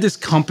 We had this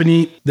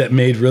company that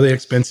made really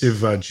expensive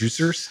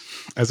juicers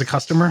as a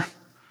customer.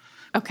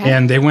 Okay.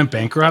 And they went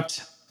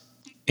bankrupt.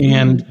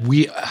 And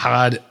we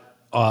had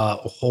a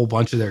whole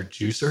bunch of their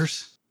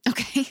juicers.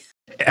 Okay.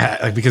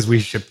 Because we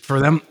shipped for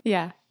them.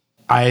 Yeah.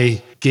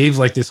 I gave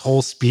like this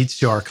whole speech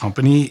to our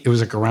company. It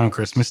was like around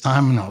Christmas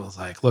time. And I was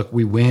like, look,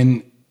 we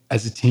win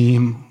as a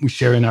team. We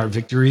share in our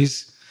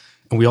victories.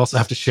 And we also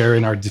have to share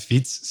in our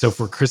defeats. So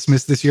for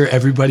Christmas this year,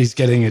 everybody's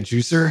getting a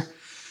juicer.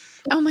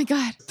 Oh my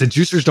God. The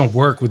juicers don't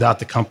work without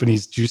the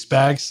company's juice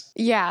bags.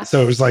 Yeah.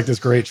 So it was like this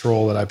great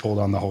troll that I pulled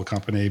on the whole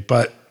company.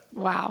 But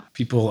wow.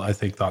 People, I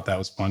think, thought that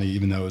was funny,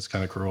 even though it was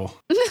kind of cruel.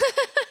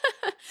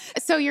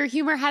 So your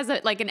humor has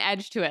like an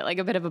edge to it, like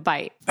a bit of a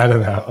bite. I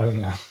don't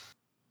know.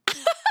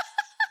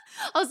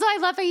 Also, I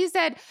love how you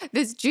said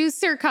this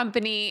juicer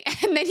company,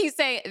 and then you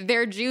say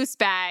their juice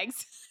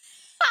bags.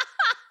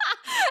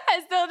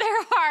 As though there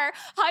are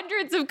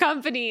hundreds of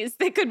companies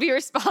that could be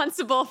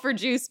responsible for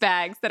juice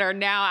bags that are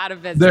now out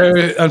of business.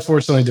 They're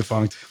unfortunately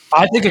defunct.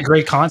 I think a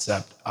great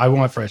concept. I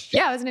want fresh juice.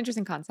 Yeah, it was an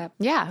interesting concept.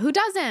 Yeah, who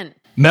doesn't?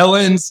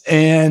 Melons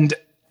and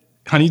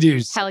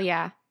honeydews. Hell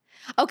yeah.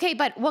 Okay,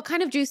 but what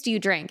kind of juice do you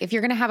drink? If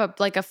you're going to have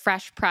a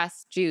fresh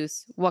pressed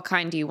juice, what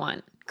kind do you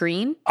want?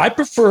 Green? I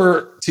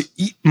prefer to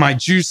eat my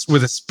juice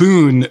with a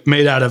spoon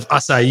made out of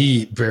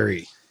acai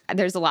berry.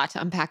 There's a lot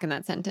to unpack in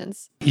that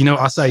sentence. You know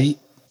acai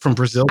from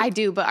Brazil? I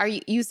do,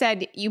 but you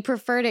said you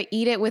prefer to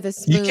eat it with a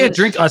spoon. You can't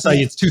drink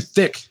acai, it's too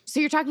thick. So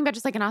you're talking about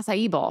just like an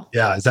acai bowl.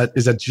 Yeah, is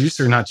that juice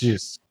or not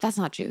juice? That's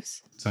not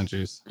juice. It's not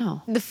juice.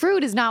 No. The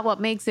fruit is not what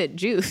makes it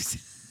juice.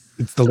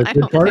 It's the liquid I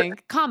don't part?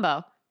 think.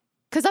 Combo.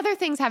 Because other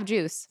things have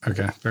juice.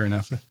 Okay, fair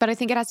enough. But I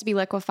think it has to be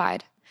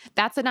liquefied.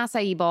 That's an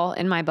acai bowl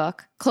in my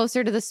book,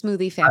 closer to the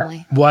smoothie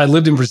family. I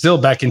lived in Brazil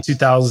back in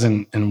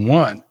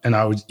 2001, and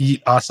I would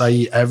eat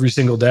acai every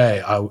single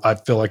day. I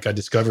feel like I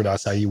discovered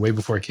acai way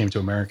before it came to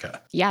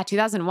America. Yeah,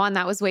 2001.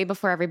 That was way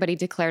before everybody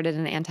declared it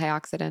an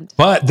antioxidant.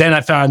 But then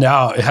I found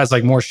out it has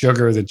like more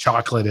sugar than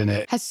chocolate in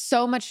it. Has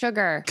so much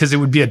sugar. Because it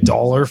would be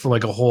 $1 for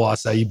like a whole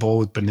acai bowl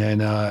with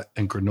banana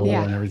and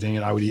granola and everything.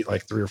 And I would eat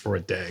like 3 or 4 a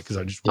day because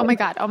I just... Oh my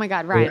God,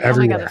 right. Oh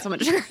my God, that's so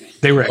much sugar.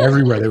 They were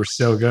everywhere. They were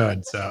so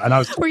good.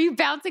 Were you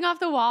bouncing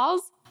off the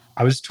walls?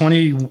 I was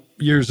 20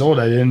 years old.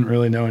 I didn't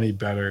really know any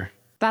better.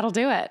 That'll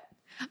do it.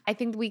 I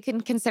think we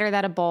can consider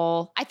that a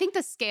bowl. I think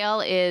the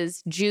scale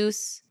is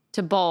juice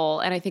to bowl,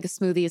 and I think a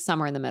smoothie is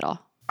somewhere in the middle.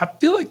 I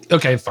feel like,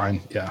 okay,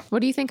 fine. Yeah. What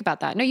do you think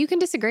about that? No, you can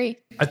disagree.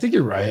 I think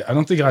you're right. I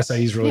don't think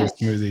acai is really a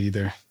smoothie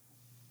either,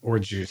 or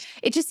juice.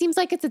 It just seems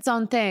like it's its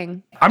own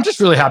thing. I'm just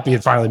really happy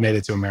it finally made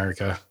it to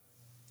America.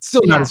 It's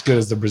still not as good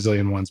as the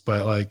Brazilian ones,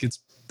 but like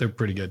they're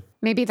pretty good.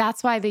 Maybe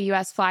that's why the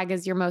US flag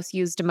is your most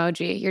used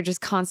emoji. You're just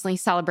constantly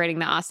celebrating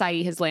the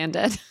acai has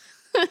landed.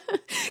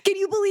 Can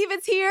you believe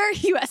it's here?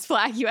 US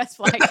flag, US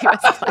flag,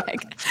 US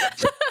flag.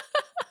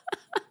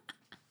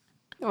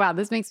 Wow,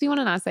 this makes me want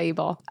an acai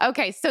bowl.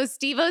 Okay, so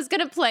Steve-O's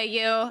going to play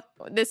you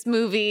this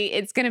movie.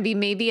 It's going to be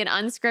maybe an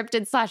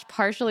unscripted /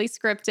 partially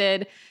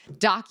scripted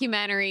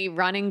documentary,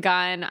 run and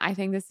gun. I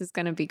think this is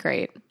going to be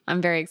great.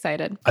 I'm very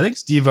excited. I think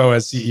Steve-O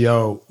as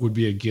CEO would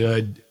be a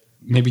good,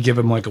 maybe give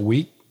him like a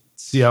week,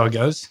 see how it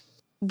goes.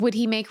 Would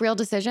he make real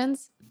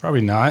decisions?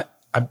 Probably not.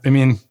 I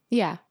mean,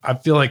 yeah. I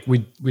feel like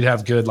we'd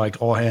have good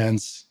like all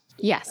hands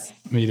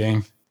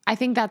meeting. I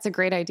think that's a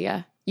great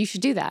idea. You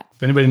should do that.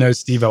 If anybody knows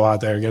Steve-O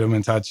out there, get him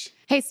in touch.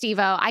 Hey,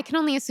 Steve-O, I can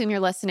only assume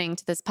you're listening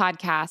to this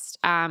podcast,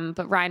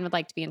 but Ryan would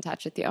like to be in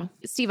touch with you.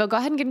 Steve-O, go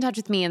ahead and get in touch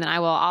with me, and then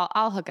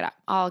I'll hook it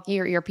up.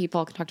 Your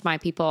people can talk to my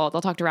people.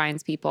 They'll talk to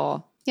Ryan's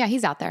people. Yeah,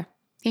 he's out there.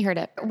 He heard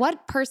it.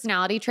 What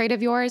personality trait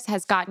of yours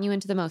has gotten you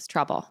into the most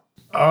trouble?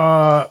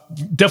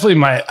 Definitely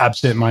my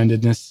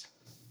absent-mindedness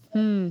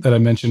that I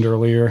mentioned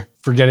earlier.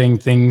 Forgetting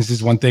things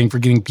is one thing.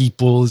 Forgetting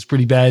people is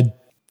pretty bad.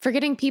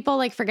 Forgetting people,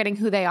 like forgetting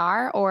who they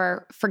are,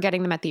 or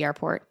forgetting them at the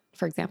airport,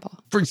 for example?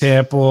 For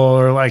example,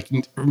 or like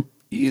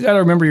you got to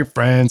remember your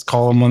friends,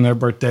 call them on their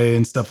birthday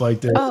and stuff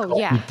like that. Oh,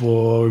 yeah.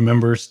 People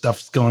remember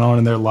stuff's going on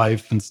in their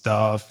life and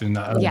stuff. And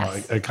I don't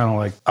know, I kind of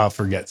like, I'll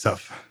forget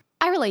stuff.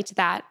 I relate to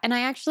that. And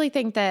I actually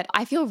think that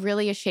I feel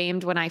really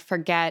ashamed when I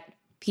forget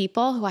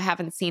people who I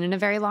haven't seen in a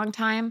very long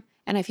time.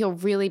 And I feel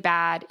really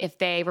bad if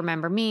they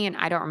remember me and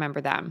I don't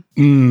remember them.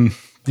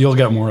 You'll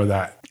get more of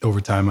that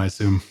over time, I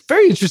assume.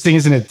 Very interesting,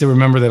 isn't it, to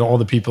remember that all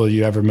the people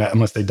you ever met,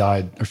 unless they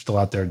died, are still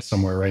out there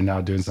somewhere right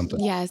now doing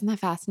something. Yeah, isn't that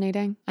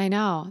fascinating? I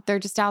know. They're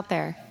just out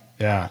there.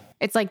 Yeah.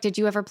 It's like, did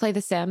you ever play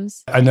The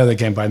Sims? I know the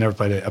game, but I never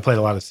played it. I played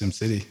a lot of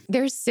SimCity.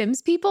 There's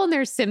Sims people and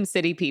there's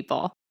SimCity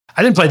people.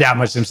 I didn't play that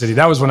much SimCity.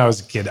 That was when I was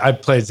a kid. I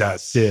played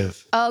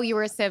Civ. Oh, you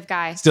were a Civ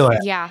guy. Still am.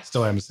 Yeah.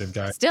 Still am a Civ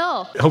guy.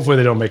 Still. Hopefully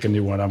they don't make a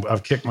new one.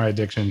 I've kicked my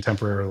addiction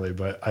temporarily,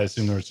 but I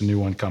assume there's a new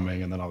one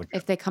coming, and then I'll...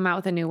 If they come out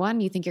with a new one,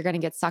 you think you're going to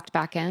get sucked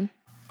back in?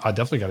 I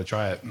definitely got to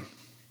try it.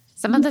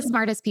 Some of the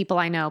smartest people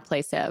I know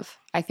play Civ.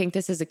 I think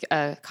this is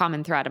a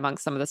common thread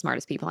amongst some of the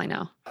smartest people I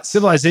know.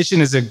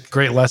 Civilization is a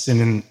great lesson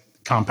in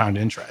compound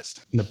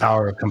interest and the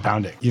power of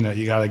compounding. You know,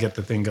 you got to get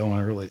the thing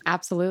going early.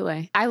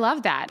 Absolutely. I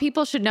love that.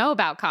 People should know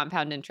about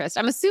compound interest.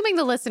 I'm assuming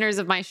the listeners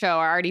of my show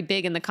are already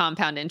big in the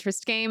compound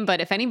interest game, but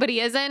if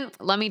anybody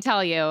isn't, let me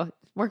tell you,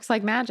 works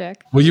like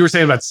magic. Well, you were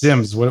saying about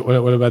Sims. What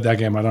about that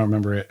game? I don't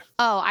remember it.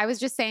 Oh, I was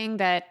just saying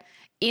that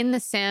in The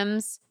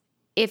Sims,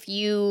 if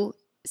you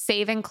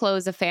save and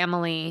close a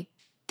family,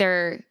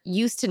 there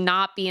used to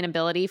not be an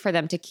ability for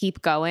them to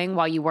keep going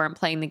while you weren't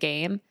playing the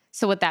game.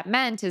 So what that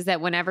meant is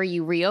that whenever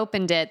you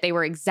reopened it, they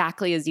were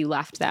exactly as you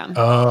left them.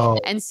 Oh.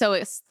 And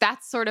so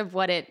that's sort of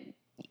what it,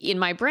 in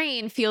my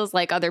brain, feels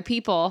like other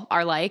people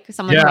are like,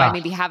 someone who I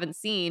maybe haven't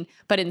seen.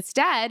 But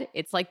instead,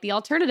 it's like the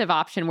alternative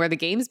option where the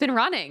game's been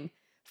running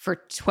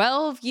for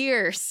 12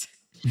 years.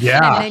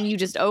 Yeah. And then you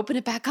just open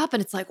it back up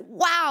and it's like,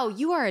 wow,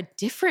 you are a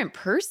different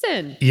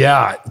person.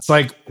 Yeah. It's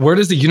like, where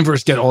does the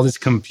universe get all this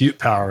compute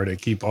power to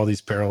keep all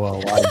these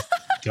parallel lives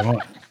going?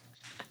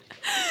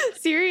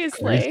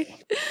 Seriously.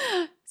 Crazy.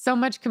 So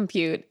much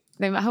compute.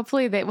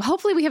 Hopefully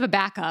we have a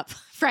backup,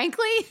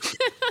 frankly.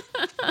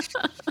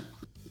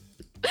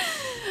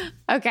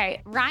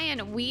 Okay,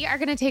 Ryan, we are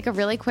going to take a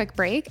really quick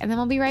break and then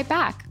we'll be right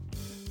back.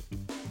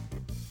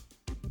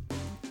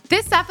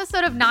 This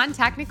episode of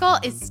Non-Technical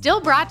is still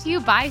brought to you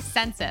by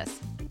Census.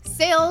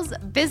 Sales,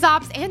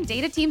 BizOps, and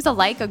data teams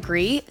alike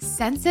agree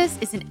Census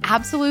is an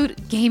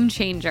absolute game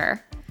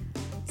changer.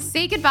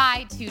 Say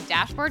goodbye to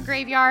dashboard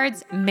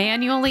graveyards,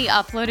 manually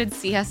uploaded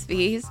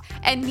CSVs,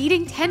 and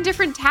needing 10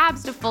 different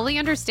tabs to fully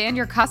understand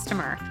your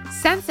customer.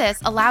 Census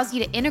allows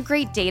you to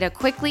integrate data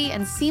quickly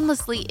and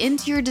seamlessly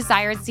into your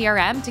desired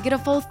CRM to get a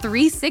full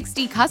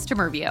 360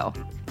 customer view.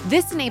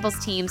 This enables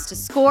teams to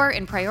score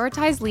and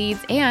prioritize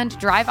leads and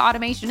drive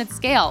automation at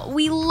scale.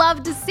 We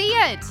love to see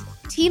it!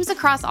 Teams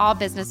across all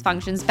business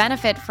functions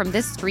benefit from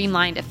this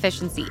streamlined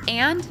efficiency,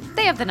 and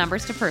they have the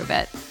numbers to prove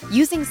it.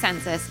 Using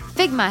Census,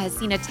 Figma has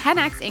seen a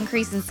 10x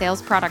increase in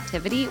sales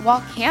productivity,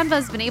 while Canva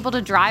has been able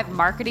to drive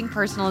marketing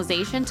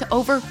personalization to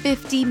over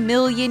 50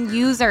 million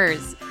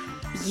users.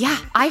 Yeah,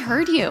 I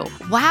heard you.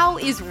 Wow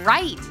is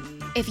right.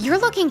 If you're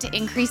looking to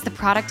increase the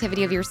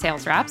productivity of your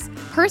sales reps,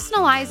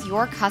 personalize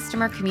your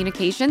customer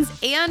communications,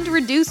 and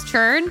reduce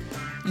churn,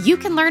 you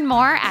can learn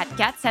more at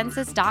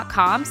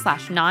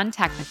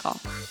getcensus.com/non-technical.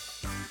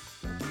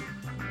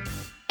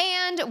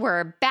 And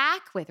we're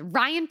back with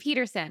Ryan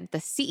Peterson, the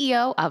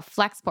CEO of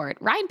Flexport.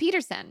 Ryan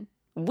Peterson,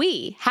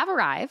 we have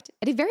arrived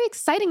at a very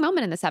exciting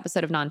moment in this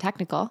episode of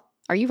Non-Technical.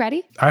 Are you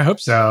ready? I hope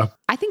so.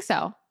 I think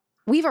so.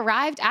 We've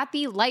arrived at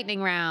the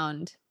lightning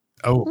round.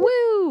 Oh.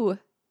 Woo!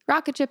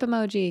 Rocket ship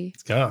emoji.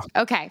 Let's go.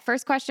 Okay,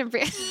 first question for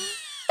you.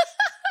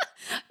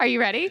 Are you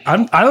ready? I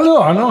don't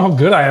know. I don't know how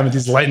good I am at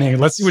these lightning.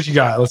 Let's see what you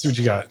got.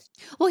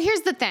 Well,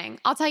 here's the thing.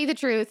 I'll tell you the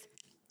truth.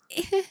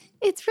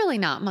 It's really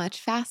not much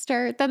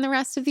faster than the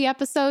rest of the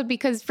episode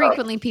because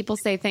frequently people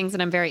say things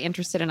and I'm very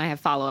interested and I have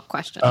follow-up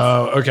questions.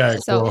 Oh, okay.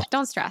 So cool.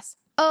 Don't stress.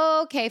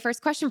 Okay,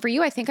 first question for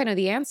you. I think I know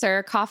the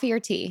answer. Coffee or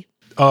tea?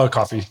 Oh,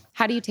 coffee.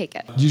 How do you take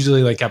it?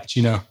 Usually like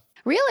cappuccino.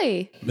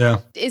 Really?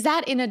 Yeah. Is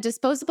that in a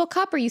disposable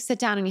cup or you sit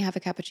down and you have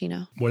a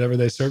cappuccino? Whatever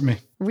they serve me.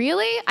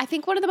 Really? I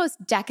think one of the most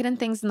decadent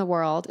things in the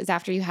world is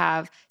after you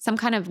have some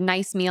kind of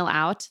nice meal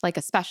out, like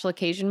a special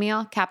occasion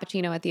meal,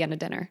 cappuccino at the end of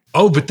dinner.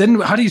 Oh, but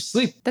then how do you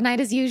sleep? The night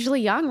is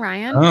usually young,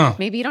 Ryan. Oh.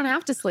 Maybe you don't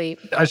have to sleep.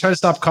 I try to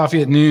stop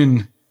coffee at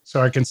noon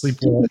so I can sleep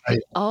well at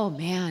night. Oh,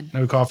 man.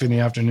 No coffee in the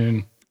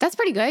afternoon. That's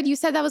pretty good. You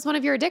said that was one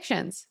of your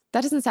addictions. That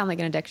doesn't sound like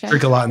an addiction.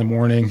 Drink a lot in the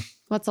morning.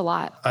 What's a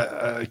lot?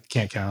 I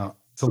can't count.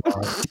 It's a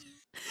lot.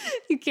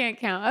 You can't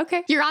count.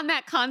 Okay. You're on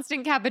that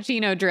constant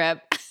cappuccino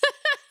drip.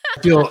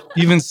 I feel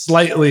even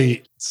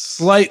slightly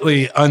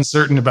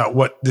uncertain about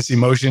what this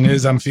emotion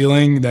is I'm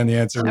feeling, then the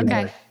answer is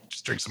like,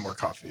 just drink some more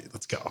coffee.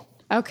 Let's go.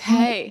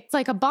 Okay. It's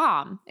like a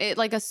balm,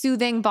 like a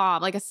soothing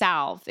balm, like a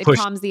salve. It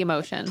calms the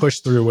emotion. Push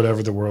through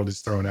whatever the world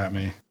is throwing at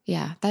me.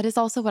 Yeah, that is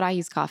also what I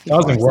use coffee for.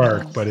 It doesn't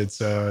work, but it's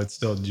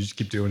still, you just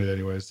keep doing it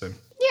anyway. So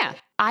yeah.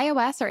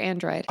 iOS or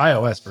Android?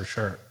 iOS for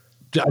sure.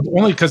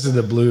 Only because of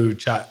the blue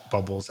chat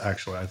bubbles,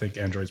 actually. I think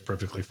Android's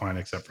perfectly fine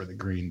except for the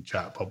green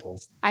chat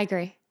bubbles. I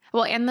agree.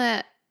 Well, and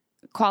the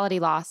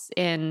quality loss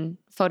in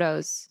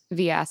photos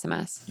via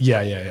SMS.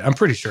 Yeah. I'm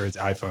pretty sure it's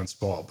iPhone's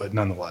fault, but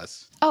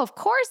nonetheless. Oh, of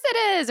course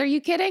it is. Are you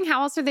kidding?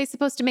 How else are they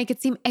supposed to make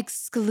it seem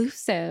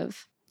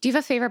exclusive? Do you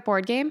have a favorite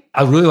board game?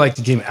 I really like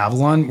the game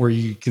Avalon, where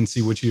you can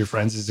see which of your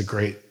friends is a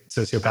great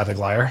sociopathic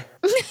liar.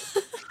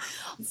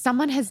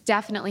 Someone has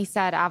definitely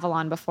said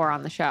Avalon before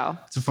on the show.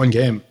 It's a fun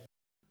game.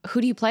 Who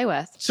do you play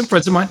with? Some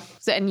friends of mine.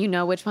 So, and you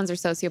know which ones are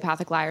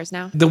sociopathic liars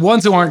now? The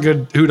ones who aren't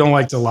good, who don't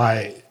like to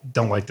lie,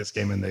 don't like this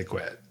game and they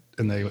quit.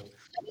 And they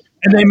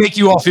make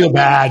you all feel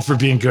bad for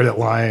being good at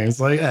lying. It's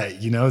like, hey,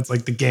 it's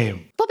like the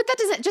game. Well, but that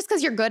doesn't, just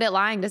because you're good at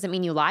lying doesn't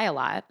mean you lie a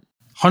lot.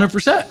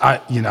 100%.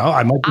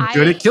 I might be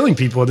good at killing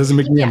people. It doesn't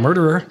make me a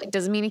murderer. It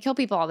doesn't mean you kill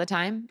people all the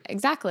time.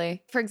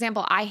 Exactly. For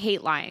example, I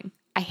hate lying.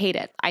 I hate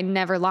it. I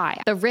never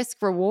lie. The risk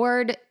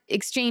reward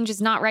exchange is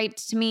not right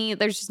to me.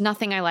 There's just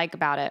nothing I like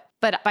about it.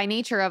 But by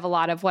nature of a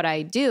lot of what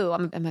I do,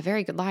 I'm a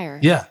very good liar.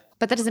 Yeah.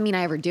 But that doesn't mean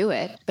I ever do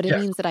it. But it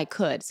means that I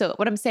could. So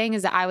what I'm saying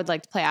is that I would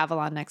like to play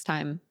Avalon next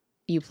time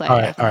you play. All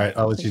right.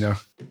 I'll let you know.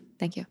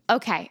 Thank you.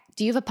 Okay.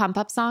 Do you have a pump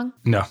up song?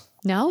 No.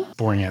 No?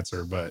 Boring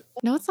answer, but.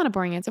 No, it's not a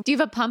boring answer. Do you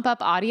have a pump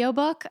up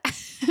audiobook?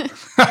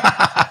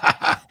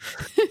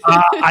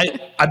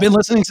 I've been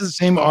listening to the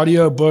same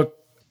audiobook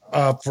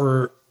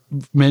for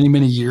many,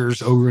 many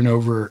years over and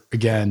over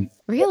again.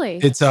 Really?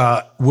 It's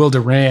Will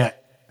Durant,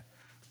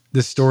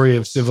 The Story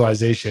of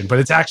Civilization, but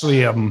it's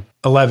actually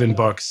 11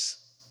 books,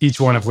 each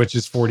one of which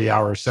is 40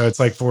 hours. So it's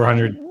like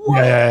 400.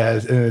 Yeah.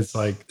 And it's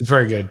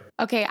very good.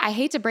 Okay. I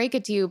hate to break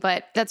it to you,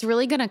 but that's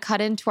really going to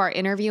cut into our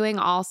interviewing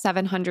all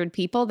 700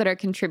 people that are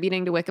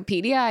contributing to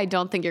Wikipedia. I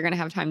don't think you're going to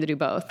have time to do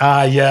both.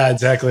 Yeah,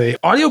 exactly.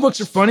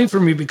 Audiobooks are funny for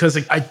me because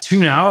I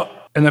tune out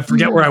and I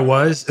forget where I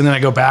was, and then I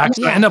go back.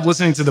 So I end up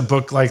listening to the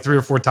book like 3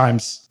 or 4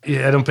 times.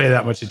 Yeah, I don't pay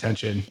that much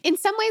attention. In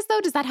some ways,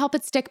 though, does that help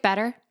it stick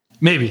better?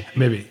 Maybe.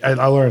 I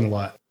learn a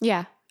lot.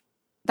 Yeah,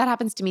 that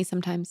happens to me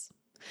sometimes.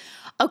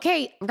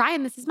 Okay,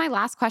 Ryan, this is my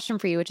last question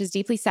for you, which is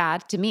deeply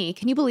sad to me.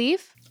 Can you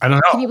believe? I don't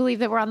know. Can you believe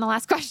that we're on the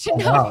last question?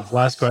 Oh, wow,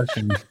 last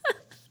question.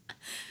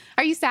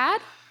 Are you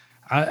sad?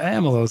 I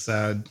am a little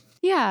sad.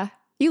 Yeah,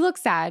 you look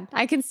sad.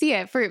 I can see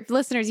it. For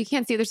listeners, you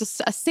can't see it.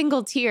 There's a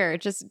single tear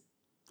just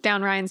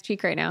down Ryan's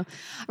cheek right now.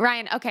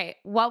 Ryan, okay,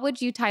 what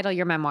would you title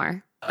your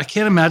memoir? I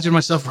can't imagine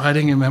myself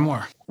writing a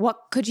memoir. What,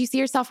 could you see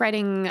yourself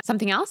writing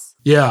something else?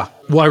 Yeah.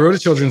 Well, I wrote a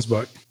children's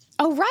book.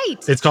 Oh, right.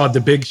 It's called The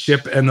Big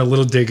Ship and the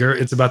Little Digger.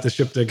 It's about the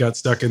ship that got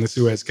stuck in the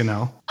Suez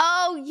Canal.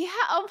 Oh, yeah.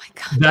 Oh, my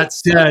God. That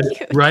said,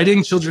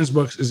 writing children's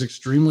books is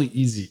extremely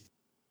easy.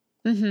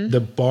 Mm-hmm. The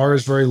bar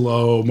is very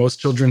low. Most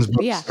children's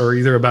books are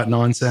either about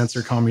nonsense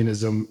or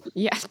communism.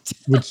 Yeah.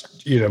 Which,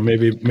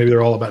 maybe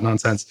they're all about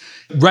nonsense.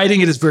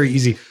 Writing it is very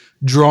easy.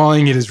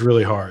 Drawing it is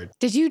really hard.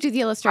 Did you do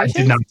the illustrations? I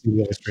did not do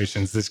the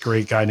illustrations. This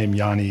great guy named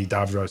Yanni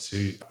Davros,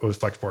 who was a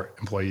Flexport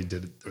employee,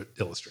 did the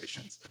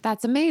illustrations.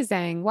 That's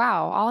amazing.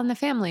 Wow. All in the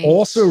family.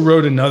 Also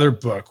wrote another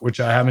book, which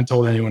I haven't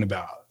told anyone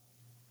about.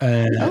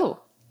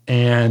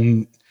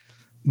 And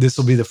this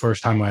will be the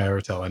first time I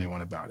ever tell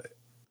anyone about it.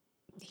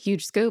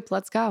 Huge scoop.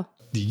 Let's go.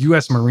 The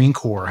U.S. Marine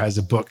Corps has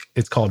a book.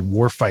 It's called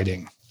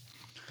Warfighting.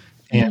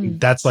 And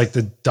that's like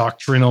the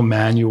doctrinal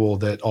manual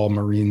that all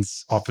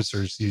Marines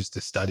officers use to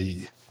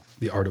study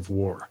the art of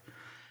war.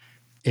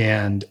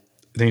 And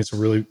I think it's a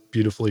really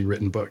beautifully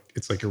written book.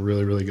 It's like a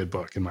really, really good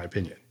book, in my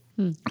opinion.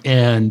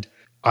 And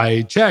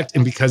I checked,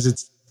 and because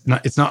it's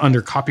not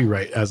under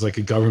copyright as like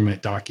a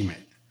government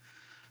document.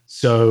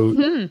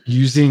 So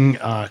using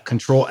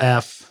Control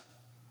F,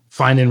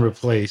 find and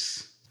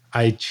replace,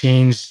 I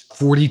changed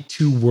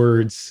 42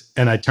 words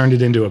and I turned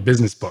it into a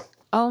business book.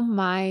 Oh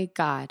my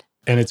God.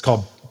 And it's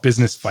called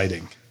Business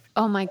Fighting.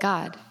 Oh my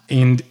God.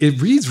 And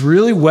it reads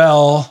really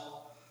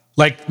well.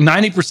 Like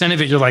 90%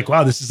 of it, you're like,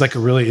 wow, this is like a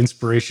really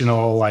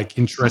inspirational, like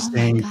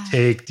interesting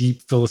take,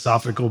 deep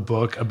philosophical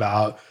book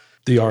about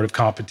the art of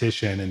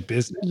competition and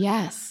business.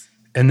 Yes.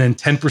 And then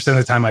 10% of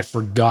the time I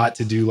forgot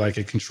to do like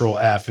a Control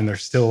F, and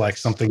there's still like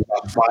something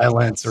about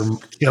violence or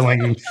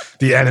killing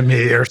the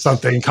enemy or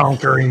something,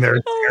 conquering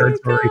their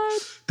territory.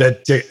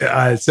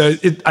 I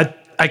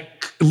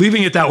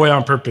leaving it that way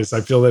on purpose.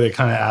 I feel that it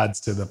kind of adds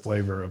to the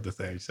flavor of the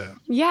thing. So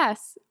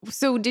yes.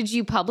 So did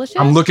you publish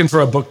it? I'm looking for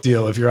a book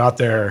deal. If you're out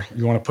there,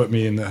 you want to put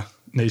me in the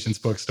nation's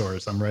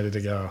bookstores, I'm ready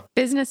to go.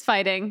 Business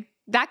Fighting.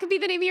 That could be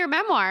the name of your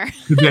memoir.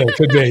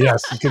 Could be.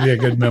 Yes, it could be a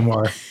good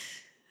memoir.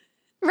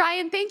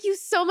 Ryan, thank you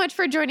so much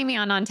for joining me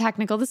on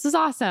Non-Technical. This is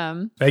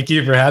awesome. Thank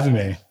you for having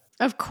me.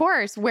 Of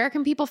course. Where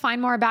can people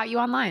find more about you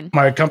online?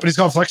 My company's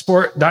called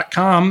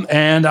Flexport.com,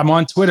 and I'm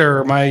on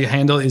Twitter. My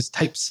handle is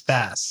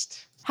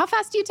TypesFast. How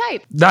fast do you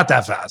type? Not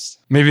that fast.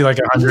 Maybe like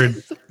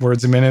 100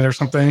 words a minute or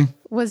something.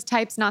 Was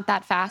Types Not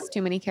That Fast?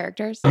 Too many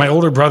characters? My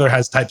older brother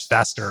has Types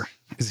Faster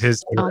is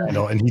his Twitter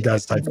handle, and he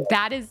does type fast.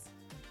 That is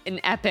an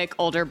epic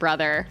older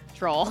brother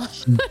troll.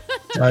 He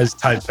does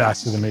type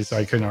faster than me, so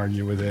I couldn't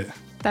argue with it.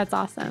 That's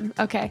awesome.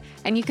 Okay.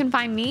 And you can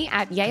find me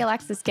at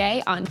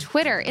YayAlexisGay on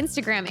Twitter,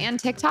 Instagram, and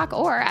TikTok,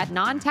 or at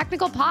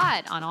Non-Technical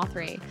Pod on all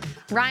three.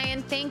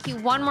 Ryan, thank you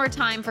one more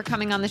time for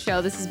coming on the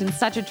show. This has been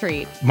such a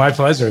treat. My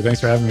pleasure.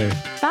 Thanks for having me.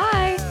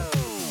 Bye.